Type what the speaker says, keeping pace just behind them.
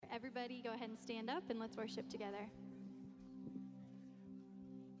everybody go ahead and stand up and let's worship together.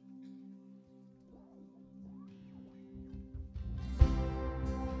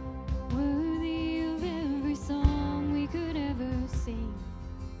 Worthy of every song we could ever sing,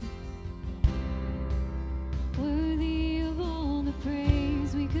 worthy of all the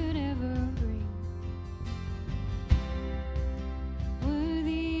praise we could ever bring,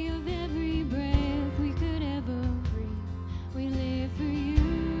 worthy of every breath we could ever breathe. We live for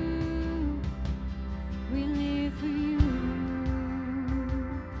you, we live for you.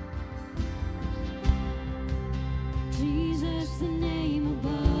 Jesus, the name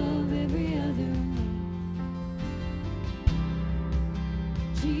above every other name.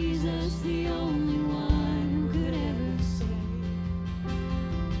 Jesus, the only one who could ever save.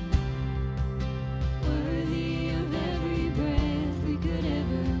 Worthy of every breath we could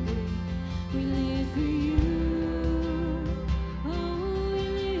ever breathe. We live for you. Oh, we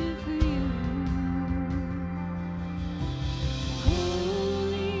live for you.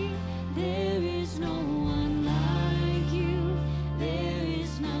 Holy, there is no one like you. There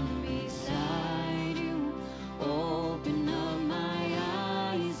is none beside you. Open up my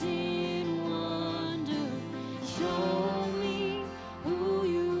eyes in wonder. Show me who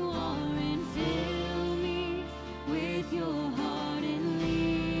you are and fill me with your heart and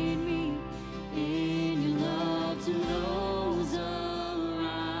lead me in your love to those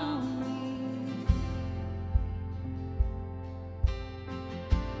around me.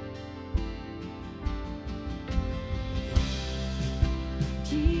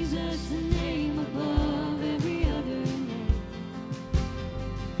 Jesus, the name above every other name.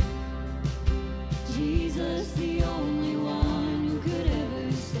 Jesus, the only one who could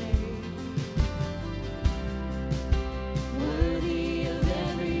ever save. Worthy of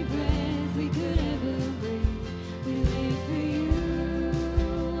every breath we could ever breathe. We live for you.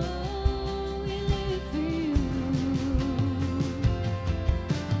 Oh, we live for you.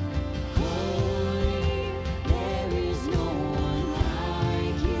 Holy, there is no one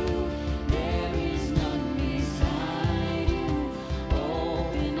like you. There is none beside you.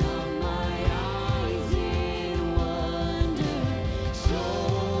 Open up my eyes in wonder. Show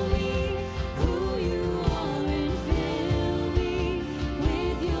me who you are and fill me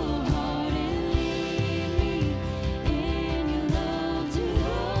with your heart and lead me in your love to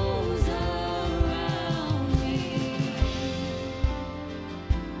those around me.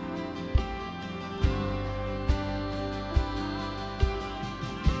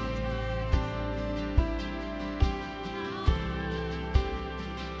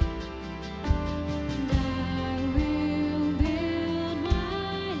 And I will build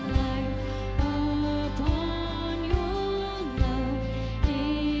my life upon your love.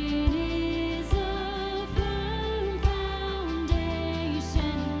 It is a firm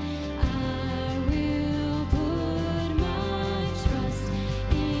foundation. I will put my trust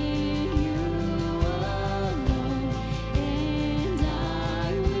in you alone, and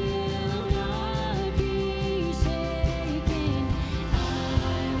I will not be shaken. I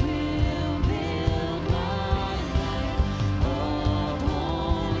will build my life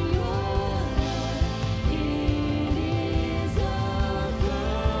upon your love. It is a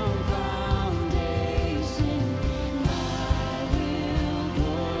firm foundation. I will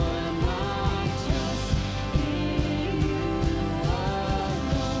put my trust in you alone,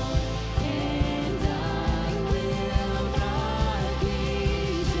 and I will not be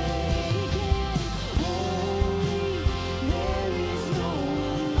shaken. Holy, there is no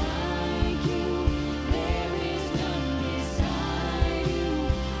one like you. There is none beside you.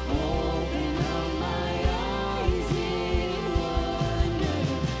 Open up my eyes in wonder.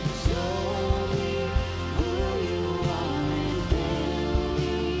 Show me who you are and fill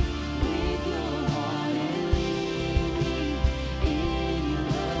me with your heart and lead me in your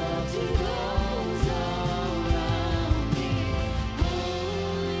love to those around me.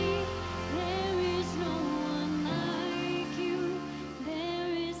 Holy, there is no one like you. There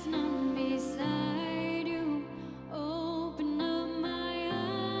is none beside you. Open up my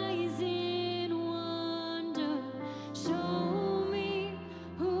eyes in wonder. Show me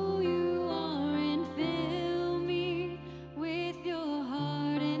who you are and fill me with your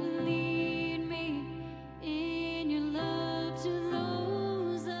heart and lead me in your love to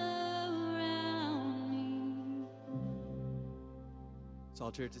those around me.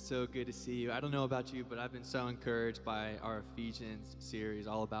 Salt Church, it's so good to see you. I don't know about you, but I've been so encouraged by our Ephesians series,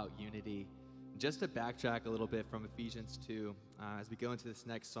 all about unity. Just to backtrack a little bit from Ephesians 2, as we go into this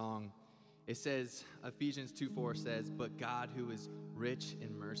next song, it says, Ephesians 2:4 says, "But God, who is rich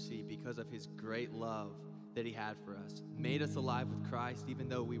in mercy, because of his great love that he had for us, made us alive with Christ, even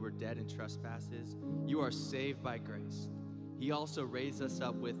though we were dead in trespasses. You are saved by grace. He also raised us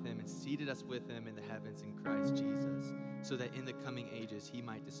up with him and seated us with him in the heavens in Christ Jesus, so that in the coming ages he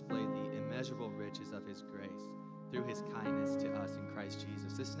might display the immeasurable riches of his grace through his kindness to us in Christ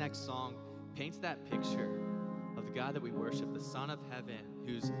Jesus. This next song paints that picture of the God that we worship, the Son of Heaven,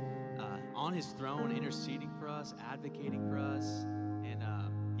 who's on his throne interceding for us, advocating for us, and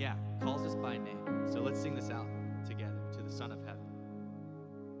calls us by name. So let's sing this out together to the Son of Heaven.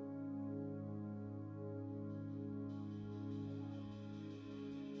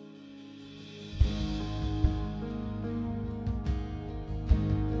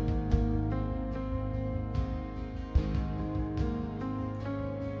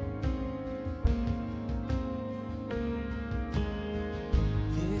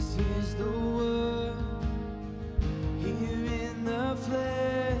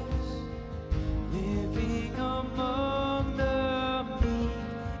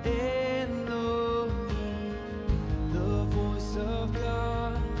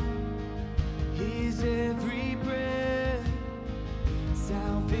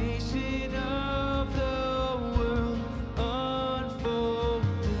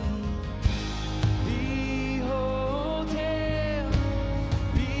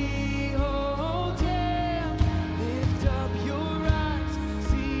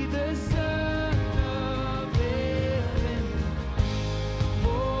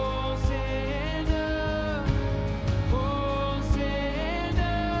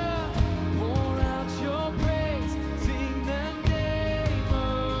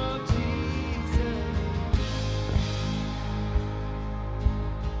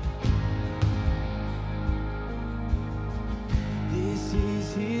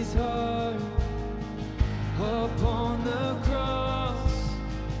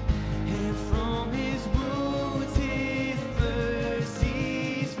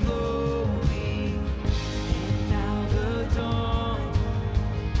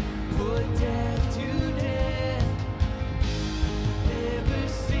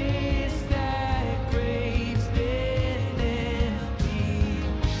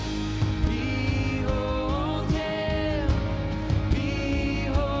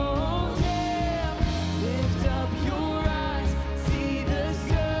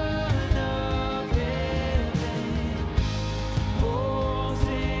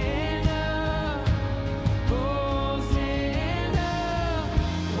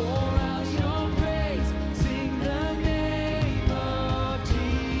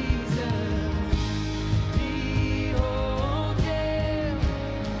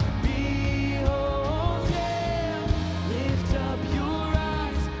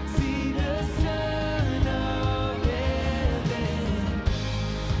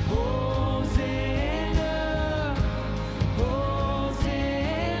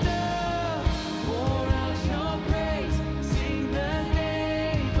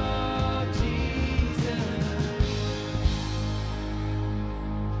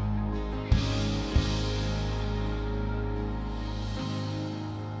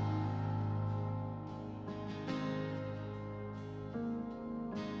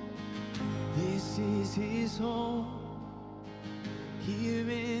 This is his home, here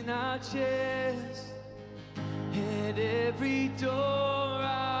in our chest, at every door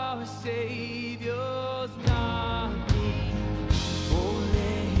our Savior's knocking. Oh,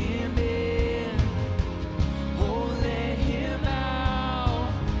 let him in, oh, let him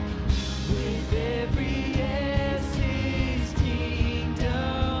out. With every yes, his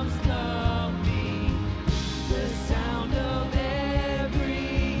kingdom's coming. The sound of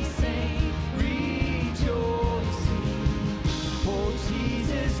every saint rejoicing. Oh,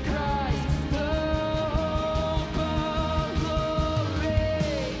 Jesus Christ, the hope of glory.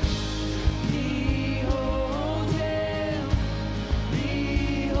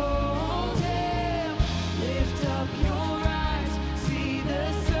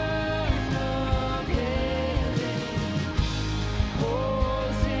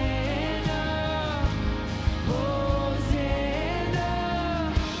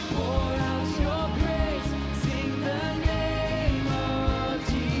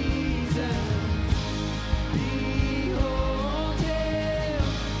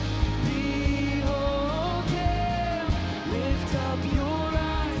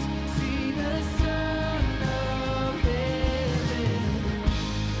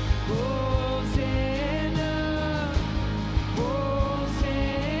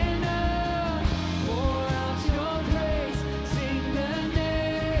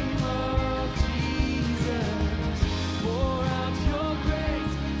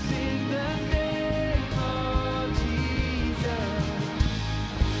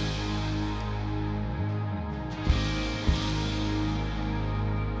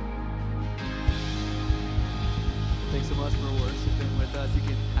 so much for worshiping with us. You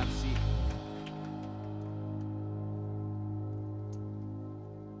can have a seat.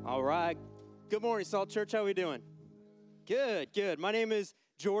 All right. Good morning, Salt Church. How are we doing? Good, good. My name is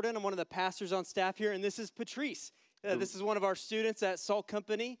Jordan. I'm one of the pastors on staff here, and this is Patrice. This is one of our students at Salt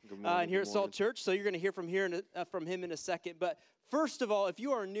Company and here at Salt Church. So you're going to hear from him in a second. But first of all, if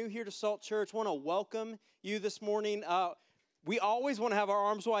you are new here to Salt Church, I want to welcome you this morning. We always want to have our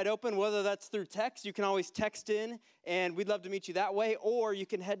arms wide open, whether that's through text. You can always text in, and we'd love to meet you that way. Or you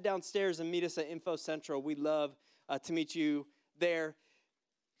can head downstairs and meet us at Info Central. We'd love to meet you there.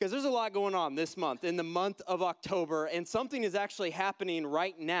 Because there's a lot going on this month, in the month of October, and something is actually happening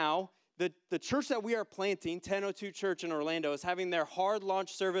right now. The church that we are planting, 1002 Church in Orlando, is having their hard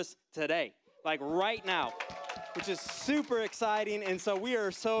launch service today, like right now, which is super exciting. And so we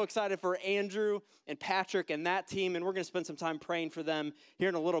are so excited for Andrew and Patrick and that team, and we're going to spend some time praying for them here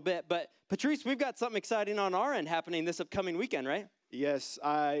in a little bit. But Patrice, we've got something exciting on our end happening this upcoming weekend, right? Yes,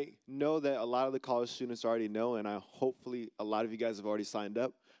 I know that a lot of the college students already know, and hopefully a lot of you guys have already signed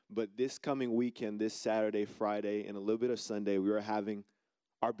up. But this coming weekend, this Saturday, Friday, and a little bit of Sunday, we are having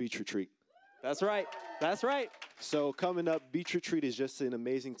our beach retreat. That's right. That's right. So coming up, beach retreat is just an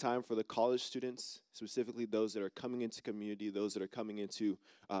amazing time for the college students, specifically those that are coming into community, those that are coming into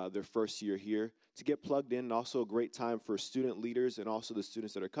their first year here, to get plugged in, and also a great time for student leaders and also the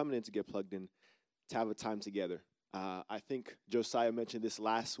students that are coming in to get plugged in, to have a time together. I think Josiah mentioned this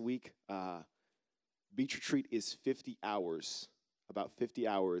last week. Beach retreat is 50 hours. About 50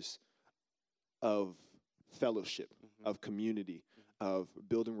 hours of fellowship, of community, of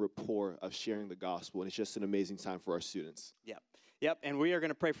building rapport, of sharing the gospel. And it's just an amazing time for our students. Yep. And we are going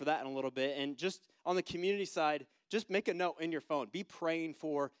to pray for that in a little bit. And just on the community side, just make a note in your phone. Be praying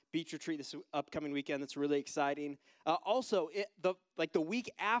for beach retreat this upcoming weekend. That's really exciting. Also, the week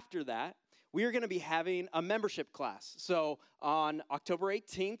after that, we are going to be having a membership class. So on October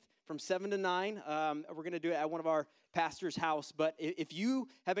 18th, from 7 to 9, we're going to do it at one of our pastor's house. But if you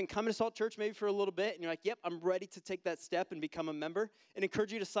have been coming to Salt Church maybe for a little bit and you're like, yep, I'm ready to take that step and become a member, and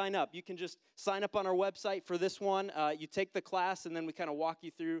encourage you to sign up. You can just sign up on our website for this one. You take the class, and then we kind of walk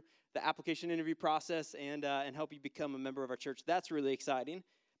you through the application interview process and help you become a member of our church. That's really exciting.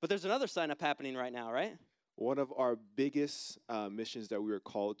 But there's another sign up happening right now, right? One of our biggest missions that we are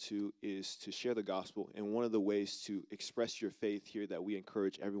called to is to share the gospel. And one of the ways to express your faith here that we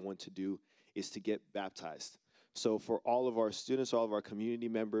encourage everyone to do is to get baptized. So for all of our students, all of our community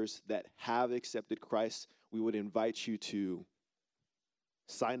members that have accepted Christ, we would invite you to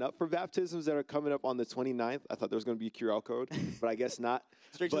sign up for baptisms that are coming up on the 29th. I thought there was going to be a QR code, but I guess not.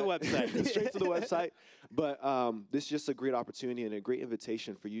 Straight to the website. Straight to the website. But this is just a great opportunity and a great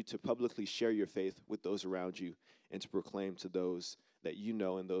invitation for you to publicly share your faith with those around you and to proclaim to those that you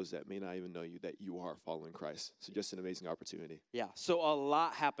know and those that may not even know you that you are following Christ. So just an amazing opportunity. Yeah, so a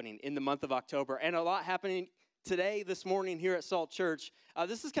lot happening in the month of October, and a lot happening today, this morning here at Salt Church.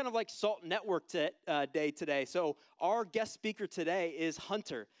 This is kind of like Salt Network Day today. So our guest speaker today is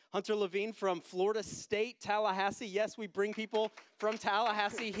Hunter Levine from Florida State, Tallahassee. Yes, we bring people from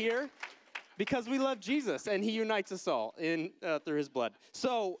Tallahassee here because we love Jesus, and he unites us all through his blood.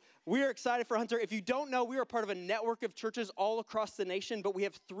 So we are excited for Hunter. If you don't know, we are part of a network of churches all across the nation, but we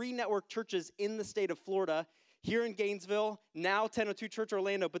have 3 network churches in the state of Florida. Here in Gainesville, now 1002 Church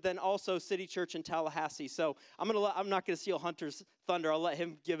Orlando, but then also City Church in Tallahassee. So I'm not going to steal Hunter's thunder. I'll let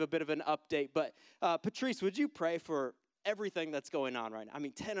him give a bit of an update. But Patrice, would you pray for everything that's going on right now? I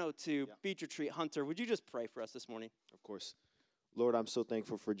mean, 1002, Beach Retreat, Hunter, would you just pray for us this morning? Of course. Lord, I'm so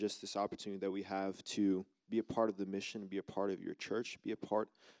thankful for just this opportunity that we have to be a part of the mission, be a part of your church, be a part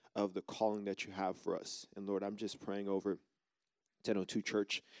of the calling that you have for us. And Lord, I'm just praying over 1002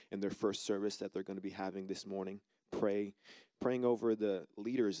 Church and their first service that they're going to be having this morning. Praying over the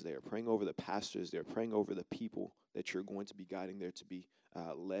leaders there, praying over the pastors there, praying over the people that you're going to be guiding there to be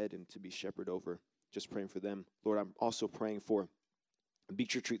led and to be shepherded over. Just praying for them. Lord, I'm also praying for a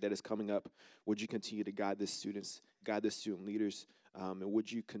beach retreat that is coming up. Would you continue to guide the students, guide the student leaders, and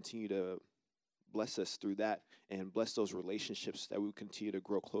would you continue to bless us through that and bless those relationships that we would continue to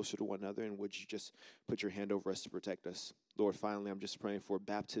grow closer to one another, and would you just put your hand over us to protect us. Lord, finally, I'm just praying for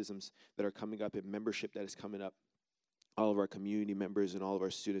baptisms that are coming up and membership that is coming up. All of our community members and all of our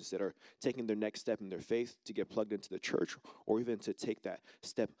students that are taking their next step in their faith to get plugged into the church, or even to take that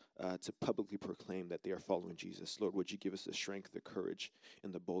step to publicly proclaim that they are following Jesus. Lord, would you give us the strength, the courage,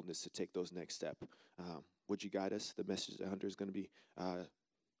 and the boldness to take those next steps? Would you guide us? The message that Hunter is going to be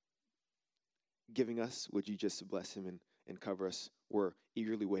giving us, would you just bless him and cover us? We're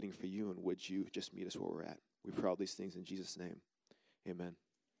eagerly waiting for you, and would you just meet us where we're at? We pray all these things in Jesus' name. Amen.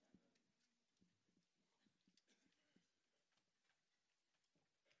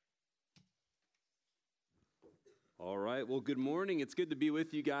 All right. Well, good morning. It's good to be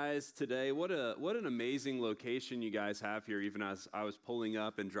with you guys today. What an amazing location you guys have here, even as I was pulling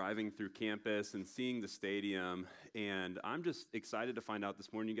up and driving through campus and seeing the stadium. And I'm just excited to find out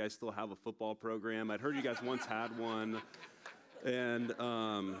this morning you guys still have a football program. I'd heard you guys once had one. And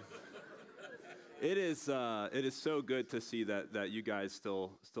it is so good to see that you guys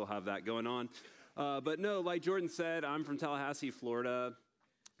still have that going on. But no, like Jordan said, I'm from Tallahassee, Florida.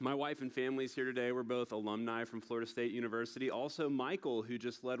 My wife and family's here today. We're both alumni from Florida State University. Also, Michael, who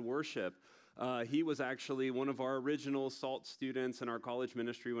just led worship. He was actually one of our original SALT students in our college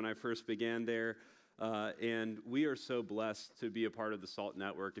ministry when I first began there. And we are so blessed to be a part of the SALT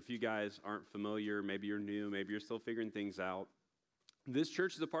network. If you guys aren't familiar, maybe you're new, maybe you're still figuring things out. This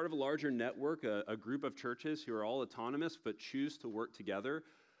church is a part of a larger network, a group of churches who are all autonomous but choose to work together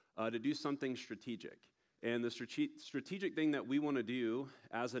to do something strategic. And the strategic thing that we want to do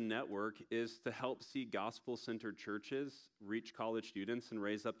as a network is to help see gospel-centered churches reach college students and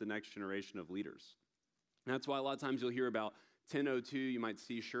raise up the next generation of leaders. And that's why a lot of times you'll hear about 1002. You might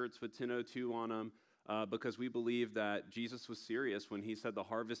see shirts with 1002 on them because we believe that Jesus was serious when he said the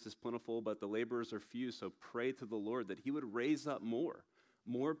harvest is plentiful, but the laborers are few. So pray to the Lord that he would raise up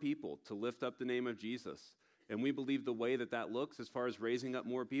more people to lift up the name of Jesus. And we believe the way that looks as far as raising up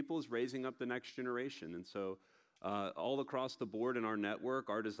more people is raising up the next generation. And so all across the board in our network,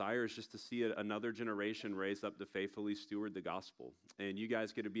 our desire is just to see another generation raised up to faithfully steward the gospel. And you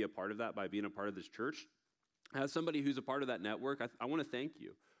guys get to be a part of that by being a part of this church. As somebody who's a part of that network, I want to thank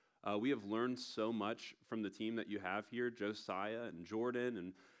you. We have learned so much from the team that you have here, Josiah and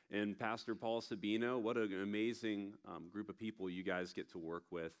Jordan and Pastor Paul Sabino. What an amazing group of people you guys get to work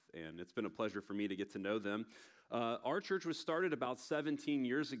with, and it's been a pleasure for me to get to know them. Our church was started about 17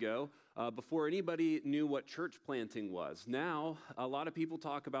 years ago, before anybody knew what church planting was. Now, a lot of people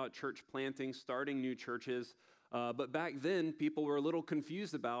talk about church planting, starting new churches, but back then, people were a little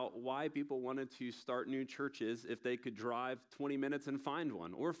confused about why people wanted to start new churches if they could drive 20 minutes and find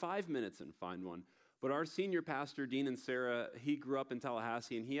one, or 5 minutes and find one. But our senior pastor, Dean and Sarah, he grew up in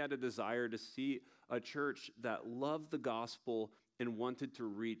Tallahassee, and he had a desire to see a church that loved the gospel and wanted to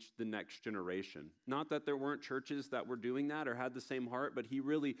reach the next generation. Not that there weren't churches that were doing that or had the same heart, but he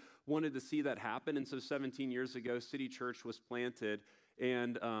really wanted to see that happen. And so 17 years ago, City Church was planted.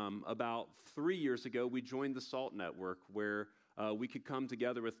 And about 3 years ago, we joined the SALT Network, where we could come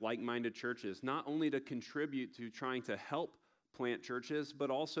together with like-minded churches, not only to contribute to trying to help plant churches, but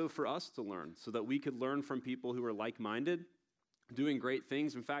also for us to learn so that we could learn from people who are like-minded, doing great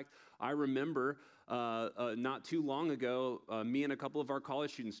things. In fact, I remember not too long ago, me and a couple of our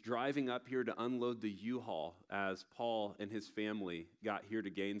college students driving up here to unload the U-Haul as Paul and his family got here to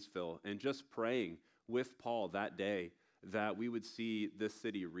Gainesville, and just praying with Paul that day that we would see this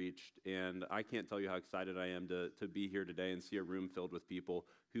city reached. And I can't tell you how excited I am to be here today and see a room filled with people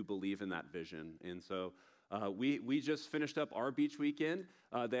who believe in that vision. And so we just finished up our beach weekend.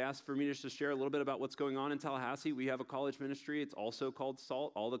 They asked for me just to share a little bit about what's going on in Tallahassee. We have a college ministry. It's also called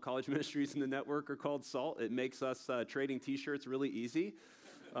SALT. All the college ministries in the network are called SALT. It makes us trading T-shirts really easy.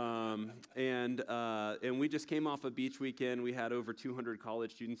 And we just came off a beach weekend. We had over 200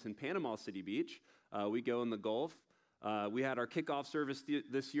 college students in Panama City Beach. We go in the Gulf. We had our kickoff service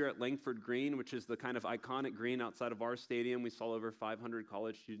this year at Langford Green, which is the kind of iconic green outside of our stadium. We saw over 500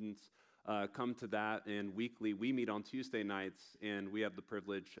 college students come to that, and weekly we meet on Tuesday nights, and we have the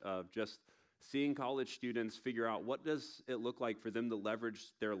privilege of just seeing college students figure out what does it look like for them to leverage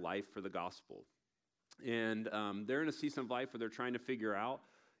their life for the gospel. And they're in a season of life where they're trying to figure out,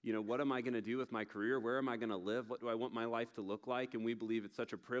 what am I going to do with my career? Where am I going to live? What do I want my life to look like? And we believe it's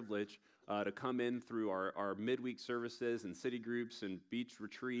such a privilege to come in through our midweek services and city groups and beach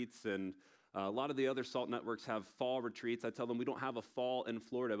retreats. And a lot of the other SALT networks have fall retreats. I tell them we don't have a fall in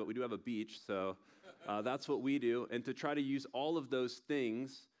Florida, but we do have a beach. So that's what we do. And to try to use all of those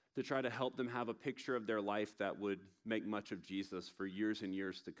things to try to help them have a picture of their life that would make much of Jesus for years and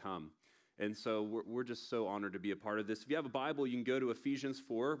years to come. And so we're just so honored to be a part of this. If you have a Bible, you can go to Ephesians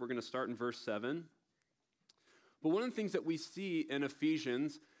 4. We're going to start in verse 7. But one of the things that we see in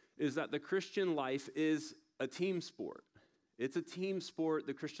Ephesians is that the Christian life is a team sport. It's a team sport,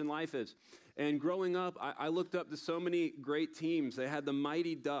 the Christian life is. And growing up, I looked up to so many great teams. They had the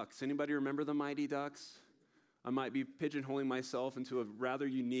Mighty Ducks. Anybody remember the Mighty Ducks? I might be pigeonholing myself into a rather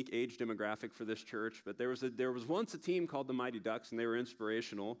unique age demographic for this church, but there was once a team called the Mighty Ducks, and they were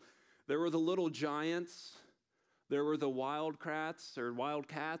inspirational. There were the Little Giants. There were the Wildcats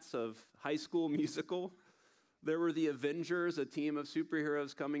of High School Musical. There were the Avengers, a team of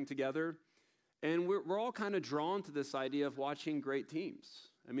superheroes coming together. And we're all kind of drawn to this idea of watching great teams.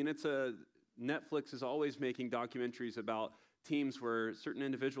 I mean, it's a Netflix is always making documentaries about teams where certain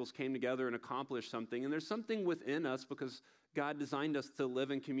individuals came together and accomplished something. And there's something within us, because God designed us to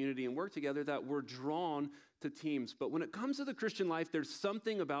live in community and work together, that we're drawn to teams. But when it comes to the Christian life, there's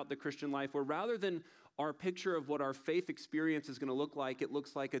something about the Christian life where rather than our picture of what our faith experience is going to look like, it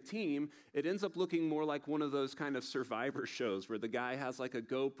looks like a team, it ends up looking more like one of those kind of survivor shows where the guy has like a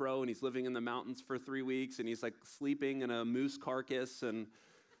GoPro and he's living in the mountains for 3 weeks and he's like sleeping in a moose carcass, and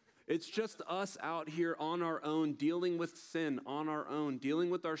it's just us out here on our own, dealing with sin on our own, dealing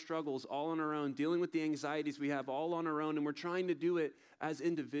with our struggles all on our own, dealing with the anxieties we have all on our own, and we're trying to do it as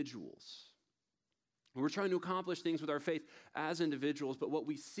individuals. We're trying to accomplish things with our faith as individuals, but what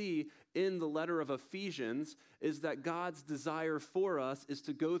we see in the letter of Ephesians is that God's desire for us is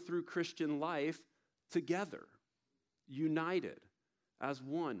to go through Christian life together, united as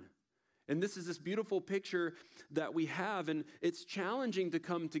one. And this is this beautiful picture that we have, and it's challenging to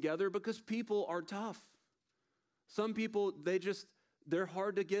come together because people are tough. Some people, they're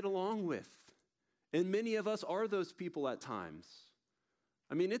hard to get along with. And many of us are those people at times.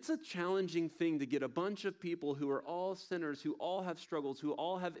 I mean, it's a challenging thing to get a bunch of people who are all sinners, who all have struggles, who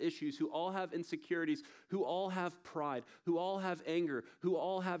all have issues, who all have insecurities, who all have pride, who all have anger, who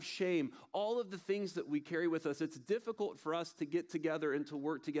all have shame, all of the things that we carry with us. It's difficult for us to get together and to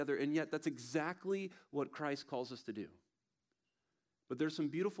work together, and yet that's exactly what Christ calls us to do. But there's some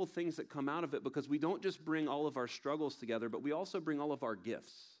beautiful things that come out of it, because we don't just bring all of our struggles together, but we also bring all of our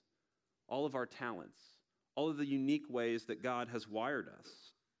gifts, all of our talents, all of the unique ways that God has wired us.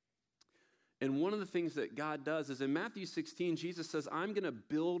 And one of the things that God does is in Matthew 16, Jesus says, I'm going to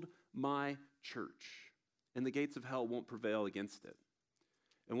build my church, and the gates of hell won't prevail against it.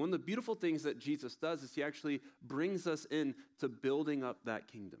 And one of the beautiful things that Jesus does is he actually brings us in to building up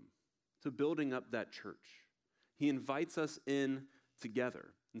that kingdom, to building up that church. He invites us in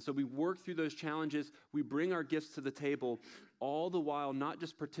together. And so we work through those challenges, we bring our gifts to the table, all the while not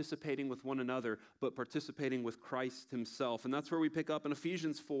just participating with one another, but participating with Christ himself. And that's where we pick up in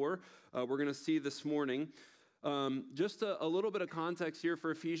Ephesians 4, we're going to see this morning. Just a little bit of context here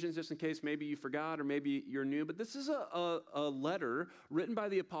for Ephesians, just in case maybe you forgot or maybe you're new, but this is a letter written by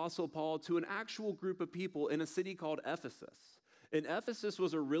the Apostle Paul to an actual group of people in a city called Ephesus. And Ephesus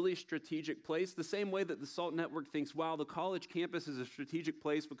was a really strategic place, the same way that the SALT Network thinks, wow, the college campus is a strategic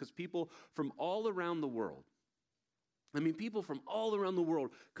place because people from all around the world, people from all around the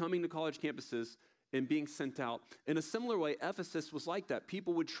world coming to college campuses and being sent out. In a similar way, Ephesus was like that.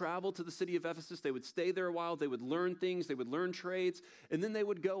 People would travel to the city of Ephesus, they would stay there a while, they would learn things, they would learn trades, and then they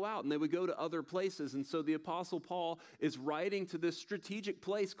would go out and they would go to other places. And so the Apostle Paul is writing to this strategic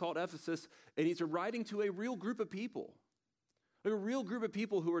place called Ephesus, and he's writing to a real group of people. A real group of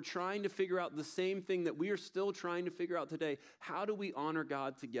people who are trying to figure out the same thing that we are still trying to figure out today. How do we honor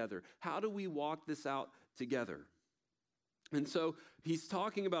God together? How do we walk this out together? And so he's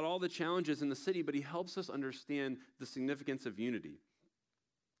talking about all the challenges in the city, but he helps us understand the significance of unity.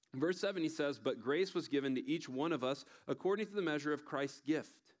 In verse 7, he says, but grace was given to each one of us according to the measure of Christ's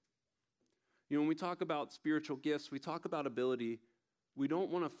gift. When we talk about spiritual gifts, we talk about ability. We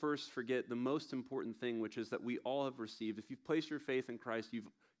don't want to first forget the most important thing, which is that we all have received. If you've placed your faith in Christ,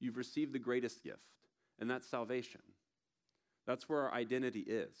 you've received the greatest gift, and that's salvation. That's where our identity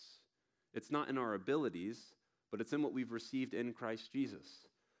is. It's not in our abilities, but it's in what we've received in Christ Jesus.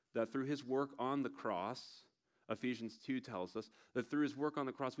 That through his work on the cross, Ephesians 2 tells us, that through his work on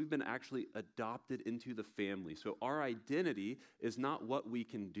the cross, we've been actually adopted into the family. So our identity is not what we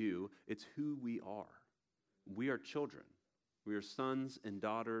can do, it's who we are. We are children. We are sons and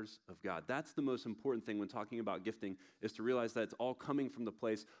daughters of God. That's the most important thing when talking about gifting, is to realize that it's all coming from the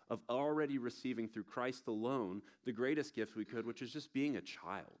place of already receiving through Christ alone the greatest gift we could, which is just being a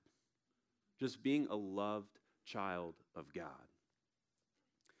child, just being a loved child of God.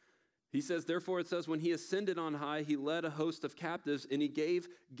 He says, therefore it says, when he ascended on high, he led a host of captives and he gave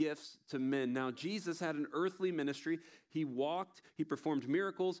gifts to men. Now, Jesus had an earthly ministry. He walked, he performed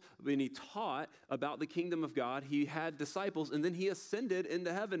miracles, and he taught about the kingdom of God. He had disciples, and then he ascended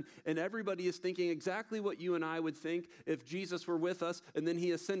into heaven. And everybody is thinking exactly what you and I would think if Jesus were with us and then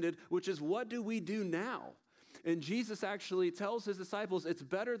he ascended, which is, what do we do now? And Jesus actually tells his disciples, it's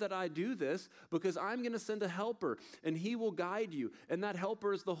better that I do this because I'm going to send a helper and he will guide you. And that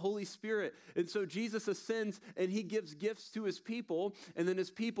helper is the Holy Spirit. And so Jesus ascends and he gives gifts to his people, and then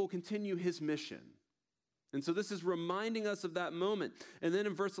his people continue his mission. And so this is reminding us of that moment. And then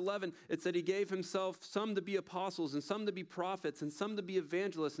in verse 11, it said he gave himself some to be apostles and some to be prophets and some to be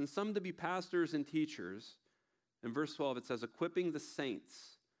evangelists and some to be pastors and teachers. In verse 12, it says equipping the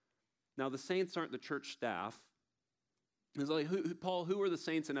saints. Now the saints aren't the church staff. It's like, Paul, who are the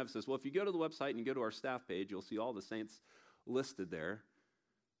saints in Ephesus? Well, if you go to the website and you go to our staff page, you'll see all the saints listed there.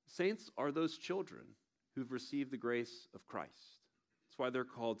 Saints are those children who've received the grace of Christ. That's why they're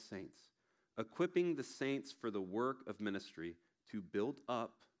called saints. Equipping the saints for the work of ministry to build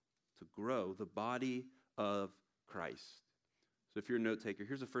up, to grow the body of Christ. So if you're a note taker,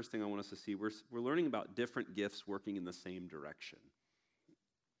 here's the first thing I want us to see. We're learning about different gifts working in the same direction.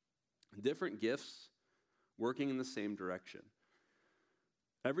 Different gifts working in the same direction.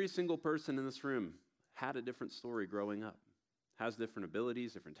 Every single person in this room had a different story growing up, has different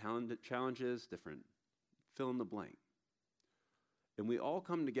abilities, different talent challenges, different fill in the blank. And we all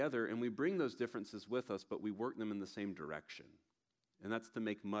come together and we bring those differences with us, but we work them in the same direction. And that's to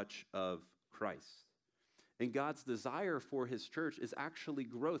make much of Christ. And God's desire for his church is actually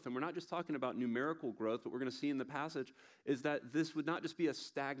growth. And we're not just talking about numerical growth, but we're going to see in the passage is that this would not just be a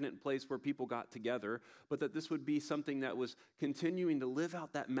stagnant place where people got together, but that this would be something that was continuing to live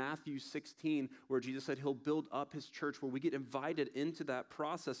out that Matthew 16, where Jesus said he'll build up his church, where we get invited into that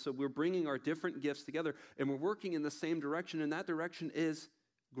process. So we're bringing our different gifts together, and we're working in the same direction, and that direction is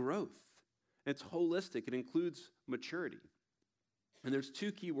growth. It's holistic. It includes maturity. And there's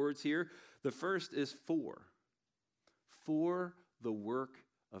two key words here. The first is for the work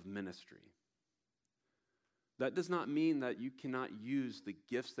of ministry. That does not mean that you cannot use the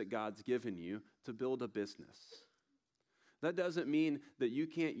gifts that God's given you to build a business. That doesn't mean that you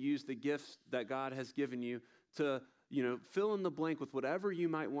can't use the gifts that God has given you to, fill in the blank with whatever you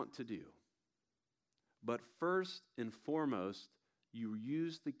might want to do. But first and foremost, you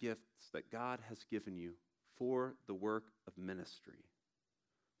use the gifts that God has given you for the work of ministry.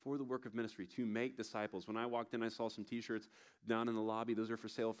 For the work of ministry, to make disciples. When I walked in, I saw some t-shirts down in the lobby. Those are for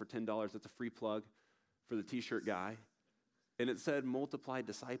sale for $10. That's a free plug for the t-shirt guy. And it said, multiply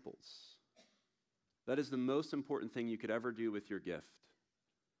disciples. That is the most important thing you could ever do with your gift.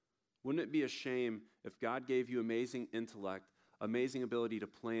 Wouldn't it be a shame if God gave you amazing intellect, amazing ability to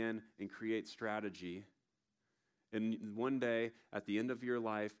plan and create strategy, and one day, at the end of your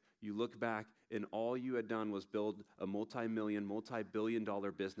life, you look back and all you had done was build a multi-million,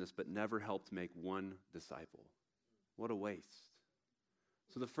 multi-billion-dollar business, but never helped make one disciple? What a waste.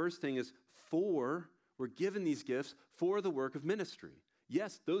 So the first thing is we're given these gifts for the work of ministry.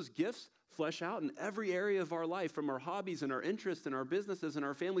 Yes, those gifts flesh out in every area of our life, from our hobbies and our interests and our businesses and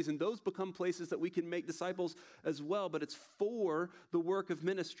our families, and those become places that we can make disciples as well, but it's for the work of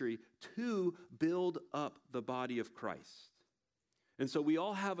ministry to build up the body of Christ. And so we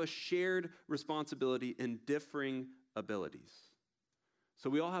all have a shared responsibility in differing abilities. So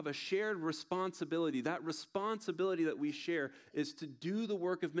we all have a shared responsibility. That responsibility that we share is to do the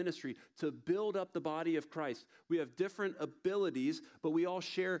work of ministry, to build up the body of Christ. We have different abilities, but we all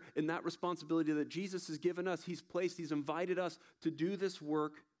share in that responsibility that Jesus has given us. He's invited us to do this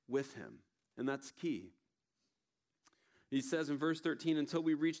work with him. And that's key. He says in verse 13, until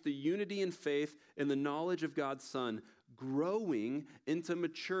we reach the unity in faith and the knowledge of God's Son, growing into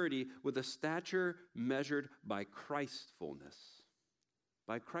maturity with a stature measured by Christ's fullness.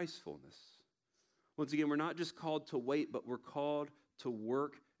 By Christ's fullness. Once again, we're not just called to wait, but we're called to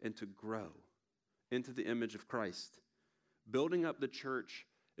work and to grow into the image of Christ. Building up the church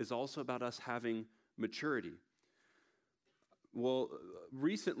is also about us having maturity. Well,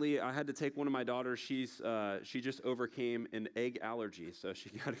 recently I had to take one of my daughters. She just overcame an egg allergy, so she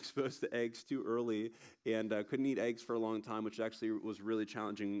got exposed to eggs too early and couldn't eat eggs for a long time, which actually was really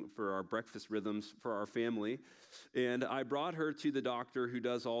challenging for our breakfast rhythms for our family. And I brought her to the doctor who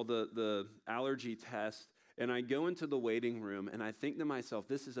does all the allergy tests, and I go into the waiting room, and I think to myself,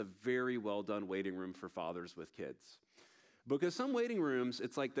 this is a very well done waiting room for fathers with kids. Because some waiting rooms,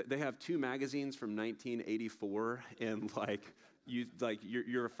 it's like they have two magazines from 1984, and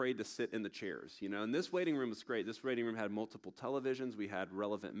you're afraid to sit in the chairs, And this waiting room was great. This waiting room had multiple televisions. We had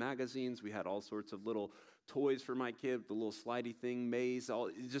relevant magazines. We had all sorts of little toys for my kid, the little slidey thing, maze.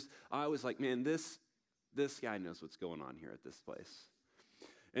 I was like, man, this guy knows what's going on here at this place.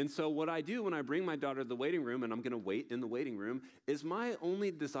 And so what I do when I bring my daughter to the waiting room, and I'm going to wait in the waiting room, is my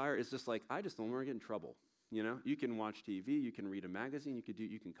only desire is just like, I just don't want to get in trouble. You can watch TV, you can read a magazine,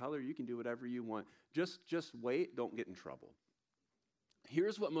 you can color, you can do whatever you want. Just wait, don't get in trouble.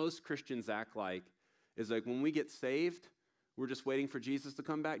 Here's what most Christians act like, is like when we get saved, we're just waiting for Jesus to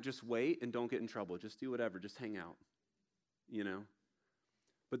come back. Just wait and don't get in trouble. Just do whatever, just hang out,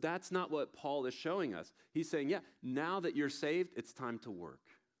 But that's not what Paul is showing us. He's saying, yeah, now that you're saved, it's time to work.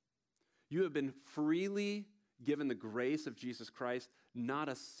 You have been freely given the grace of Jesus Christ. Not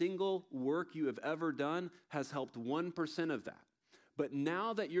a single work you have ever done has helped 1% of that. But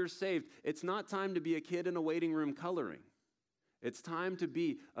now that you're saved, it's not time to be a kid in a waiting room coloring. It's time to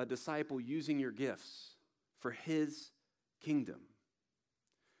be a disciple using your gifts for his kingdom.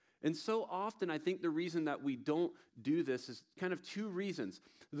 And so often, I think the reason that we don't do this is kind of two reasons.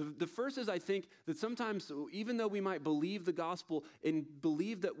 The first is I think that sometimes, even though we might believe the gospel and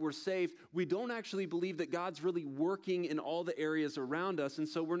believe that we're saved, we don't actually believe that God's really working in all the areas around us. And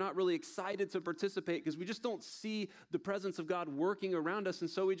so we're not really excited to participate because we just don't see the presence of God working around us. And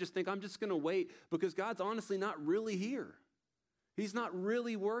so we just think, I'm just going to wait because God's honestly not really here. He's not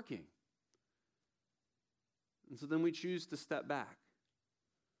really working. And so then we choose to step back.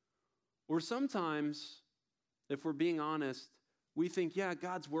 Or sometimes, if we're being honest, we think, yeah,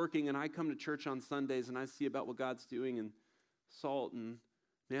 God's working, and I come to church on Sundays, and I see about what God's doing in Salt, and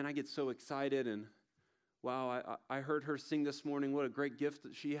man, I get so excited, and wow, I heard her sing this morning. What a great gift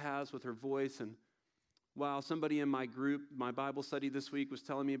that she has with her voice, and wow, somebody in my group, my Bible study this week, was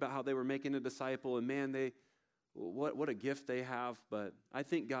telling me about how they were making a disciple, and man, what a gift they have, but I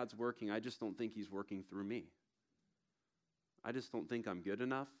think God's working. I just don't think he's working through me. I just don't think I'm good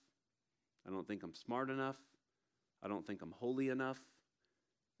enough. I don't think I'm smart enough. I don't think I'm holy enough.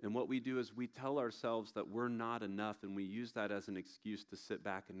 And what we do is we tell ourselves that we're not enough, and we use that as an excuse to sit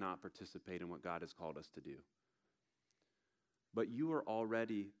back and not participate in what God has called us to do. But you are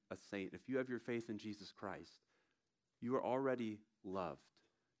already a saint. If you have your faith in Jesus Christ, you are already loved.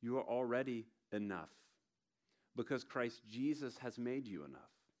 You are already enough because Christ Jesus has made you enough.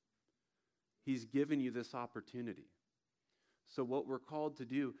 He's given you this opportunity. So what we're called to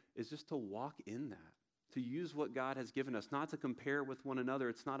do is just to walk in that, to use what God has given us, not to compare with one another.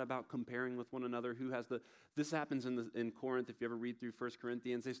 It's not about comparing with one another. This happens in Corinth. If you ever read through 1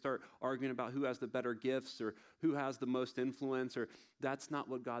 Corinthians, they start arguing about who has the better gifts or who has the most influence, or that's not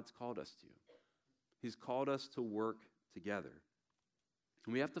what God's called us to. He's called us to work together.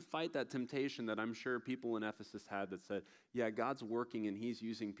 And we have to fight that temptation that I'm sure people in Ephesus had that said, yeah, God's working and he's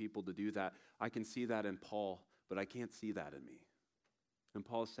using people to do that. I can see that in Paul, but I can't see that in me. And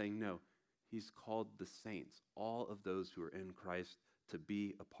Paul's saying, no, he's called the saints, all of those who are in Christ, to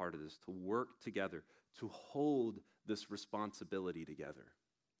be a part of this, to work together, to hold this responsibility together.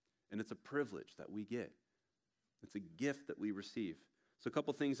 And it's a privilege that we get. It's a gift that we receive. So a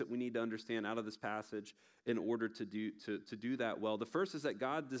couple things that we need to understand out of this passage in order to do that well. The first is that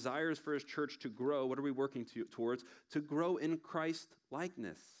God desires for his church to grow. What are we working towards? To grow in Christ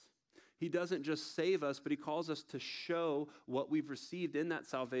likeness. He doesn't just save us, but he calls us to show what we've received in that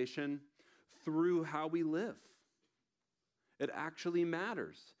salvation through how we live. It actually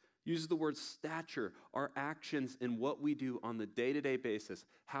matters. Uses the word stature. Our actions and what we do on the day-to-day basis,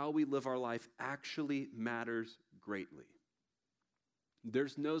 how we live our life actually matters greatly.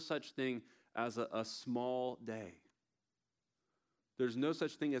 There's no such thing as a small day. There's no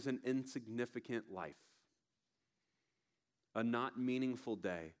such thing as an insignificant life, a not meaningful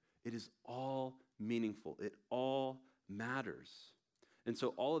day. It is all meaningful. It all matters. And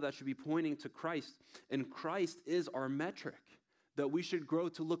so all of that should be pointing to Christ. And Christ is our metric, that we should grow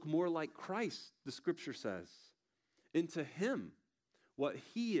to look more like Christ, the scripture says, into him, what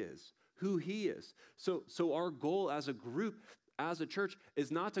he is, who he is. So our goal as a group, as a church,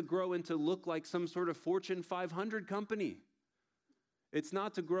 is not to grow and to look like some sort of Fortune 500 company. It's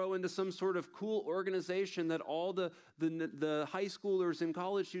not to grow into some sort of cool organization that all the high schoolers and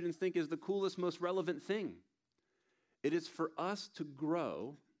college students think is the coolest, most relevant thing. It is for us to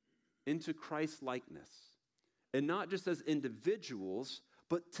grow into Christ likeness. And not just as individuals,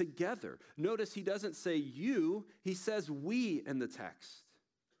 but together. Notice he doesn't say you, he says we in the text.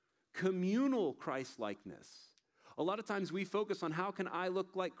 Communal Christ likeness. A lot of times we focus on how can I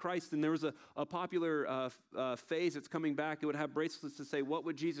look like Christ, and there was a popular phase that's coming back. It would have bracelets to say, what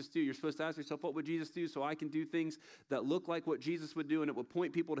would Jesus do? You're supposed to ask yourself, what would Jesus do so I can do things that look like what Jesus would do, and it would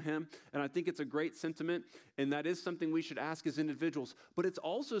point people to him. And I think it's a great sentiment, and that is something we should ask as individuals, but it's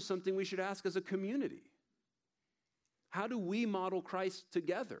also something we should ask as a community. How do we model Christ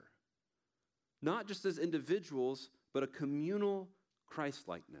together? Not just as individuals, but a communal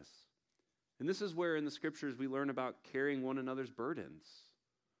Christ-likeness. And this is where in the scriptures we learn about carrying one another's burdens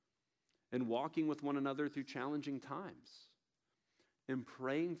and walking with one another through challenging times and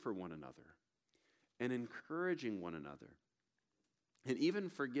praying for one another and encouraging one another and even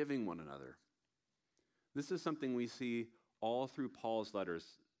forgiving one another. This is something we see all through Paul's letters.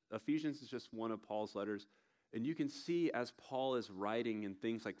 Ephesians is just one of Paul's letters. And you can see as Paul is writing in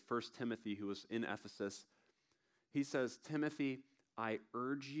things like 1 Timothy, who was in Ephesus, he says, Timothy, I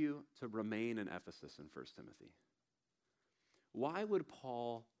urge you to remain in Ephesus in 1 Timothy. Why would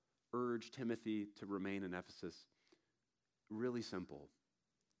Paul urge Timothy to remain in Ephesus? Really simple.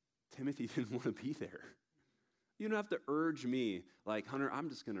 Timothy didn't want to be there. You don't have to urge me, like, Hunter, I'm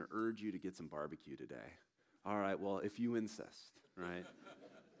just going to urge you to get some barbecue today. All right, well, if you insist, right?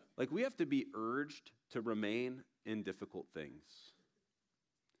 Like, we have to be urged to remain in difficult things.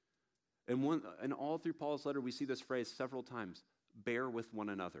 And all through Paul's letter, we see this phrase several times, bear with one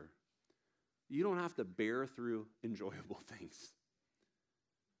another. You don't have to bear through enjoyable things.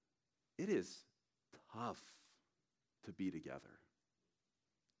 It is tough to be together.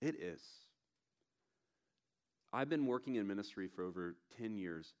 It is. I've been working in ministry for over 10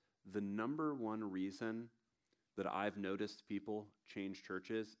 years. The number one reason that I've noticed people change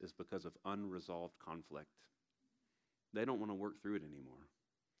churches is because of unresolved conflict. They don't want to work through it anymore.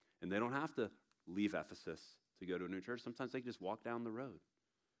 And they don't have to leave Ephesus to go to a new church. Sometimes they can just walk down the road.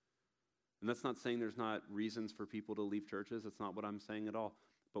 And that's not saying there's not reasons for people to leave churches. That's not what I'm saying at all.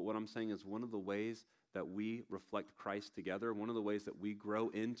 But what I'm saying is one of the ways that we reflect Christ together, one of the ways that we grow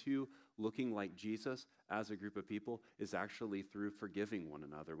into looking like Jesus as a group of people is actually through forgiving one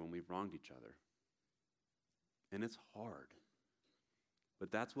another when we've wronged each other. And it's hard.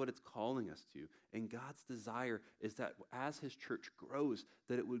 But that's what it's calling us to. And God's desire is that as his church grows,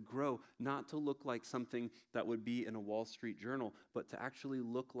 that it would grow not to look like something that would be in a Wall Street Journal, but to actually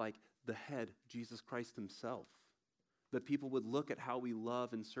look like the head, Jesus Christ himself. That people would look at how we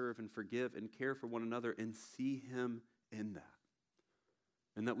love and serve and forgive and care for one another and see him in that.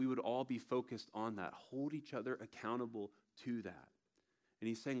 And that we would all be focused on that, hold each other accountable to that. And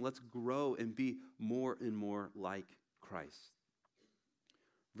he's saying, let's grow and be more and more like Christ.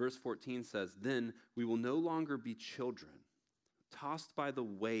 Verse 14 says, then we will no longer be children, tossed by the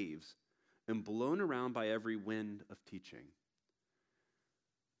waves and blown around by every wind of teaching.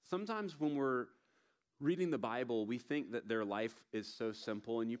 Sometimes when we're reading the Bible, we think that their life is so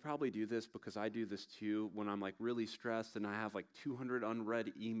simple, and you probably do this because I do this too when I'm like really stressed and I have like 200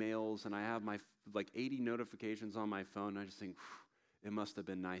 unread emails and I have my like 80 notifications on my phone. And I just think, it must have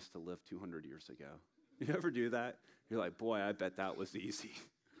been nice to live 200 years ago. You ever do that? You're like, boy, I bet that was easy.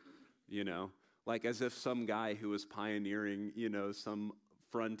 You know, like as if some guy who was pioneering, you know, some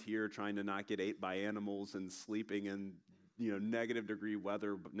frontier trying to not get ate by animals and sleeping in, you know, negative degree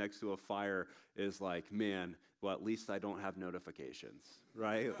weather next to a fire is like, man, well, at least I don't have notifications,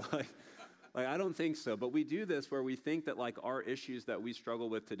 right? like I don't think so. But we do this where we think that like our issues that we struggle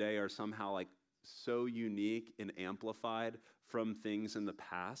with today are somehow like so unique and amplified from things in the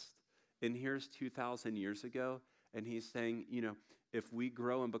past. And here's 2,000 years ago, and he's saying, you know, if we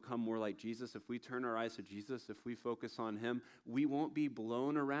grow and become more like Jesus, if we turn our eyes to Jesus, if we focus on him, we won't be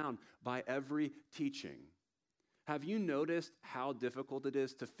blown around by every teaching. Have you noticed how difficult it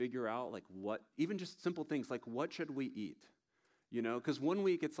is to figure out like what, even just simple things like what should we eat? You know, because one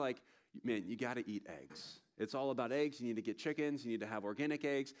week it's like, man, you got to eat eggs. It's all about eggs. You need to get chickens. You need to have organic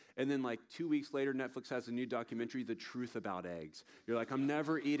eggs. And then like 2 weeks later, Netflix has a new documentary, The Truth About Eggs. You're like, I'm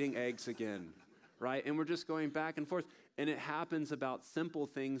never eating eggs again, right? And we're just going back and forth. And it happens about simple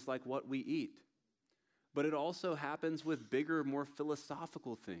things like what we eat. But it also happens with bigger, more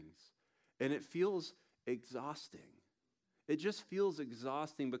philosophical things. And it feels exhausting. It just feels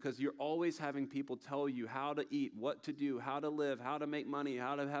exhausting because you're always having people tell you how to eat, what to do, how to live, how to make money,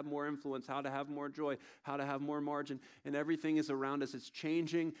 how to have more influence, how to have more joy, how to have more margin, and everything is around us. It's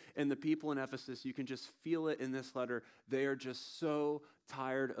changing, and the people in Ephesus, you can just feel it in this letter. They are just so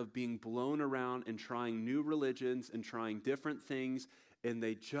tired of being blown around and trying new religions and trying different things, and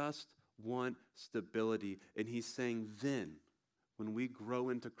they just want stability. And he's saying then, when we grow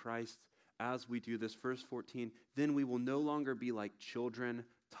into Christ, as we do this, verse 14, then we will no longer be like children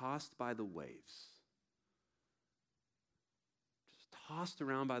tossed by the waves. Just tossed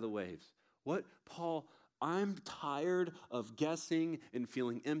around by the waves. What, Paul, I'm tired of guessing and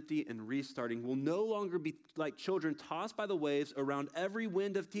feeling empty and restarting. We'll no longer be like children tossed by the waves around every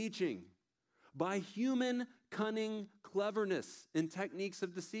wind of teaching by human cunning, cleverness, and techniques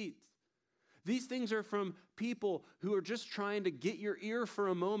of deceit. These things are from people who are just trying to get your ear for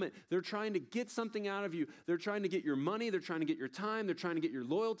a moment. They're trying to get something out of you. They're trying to get your money. They're trying to get your time. They're trying to get your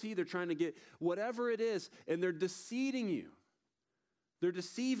loyalty. They're trying to get whatever it is, and they're deceiving you. They're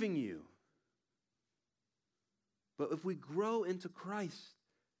deceiving you. But if we grow into Christ,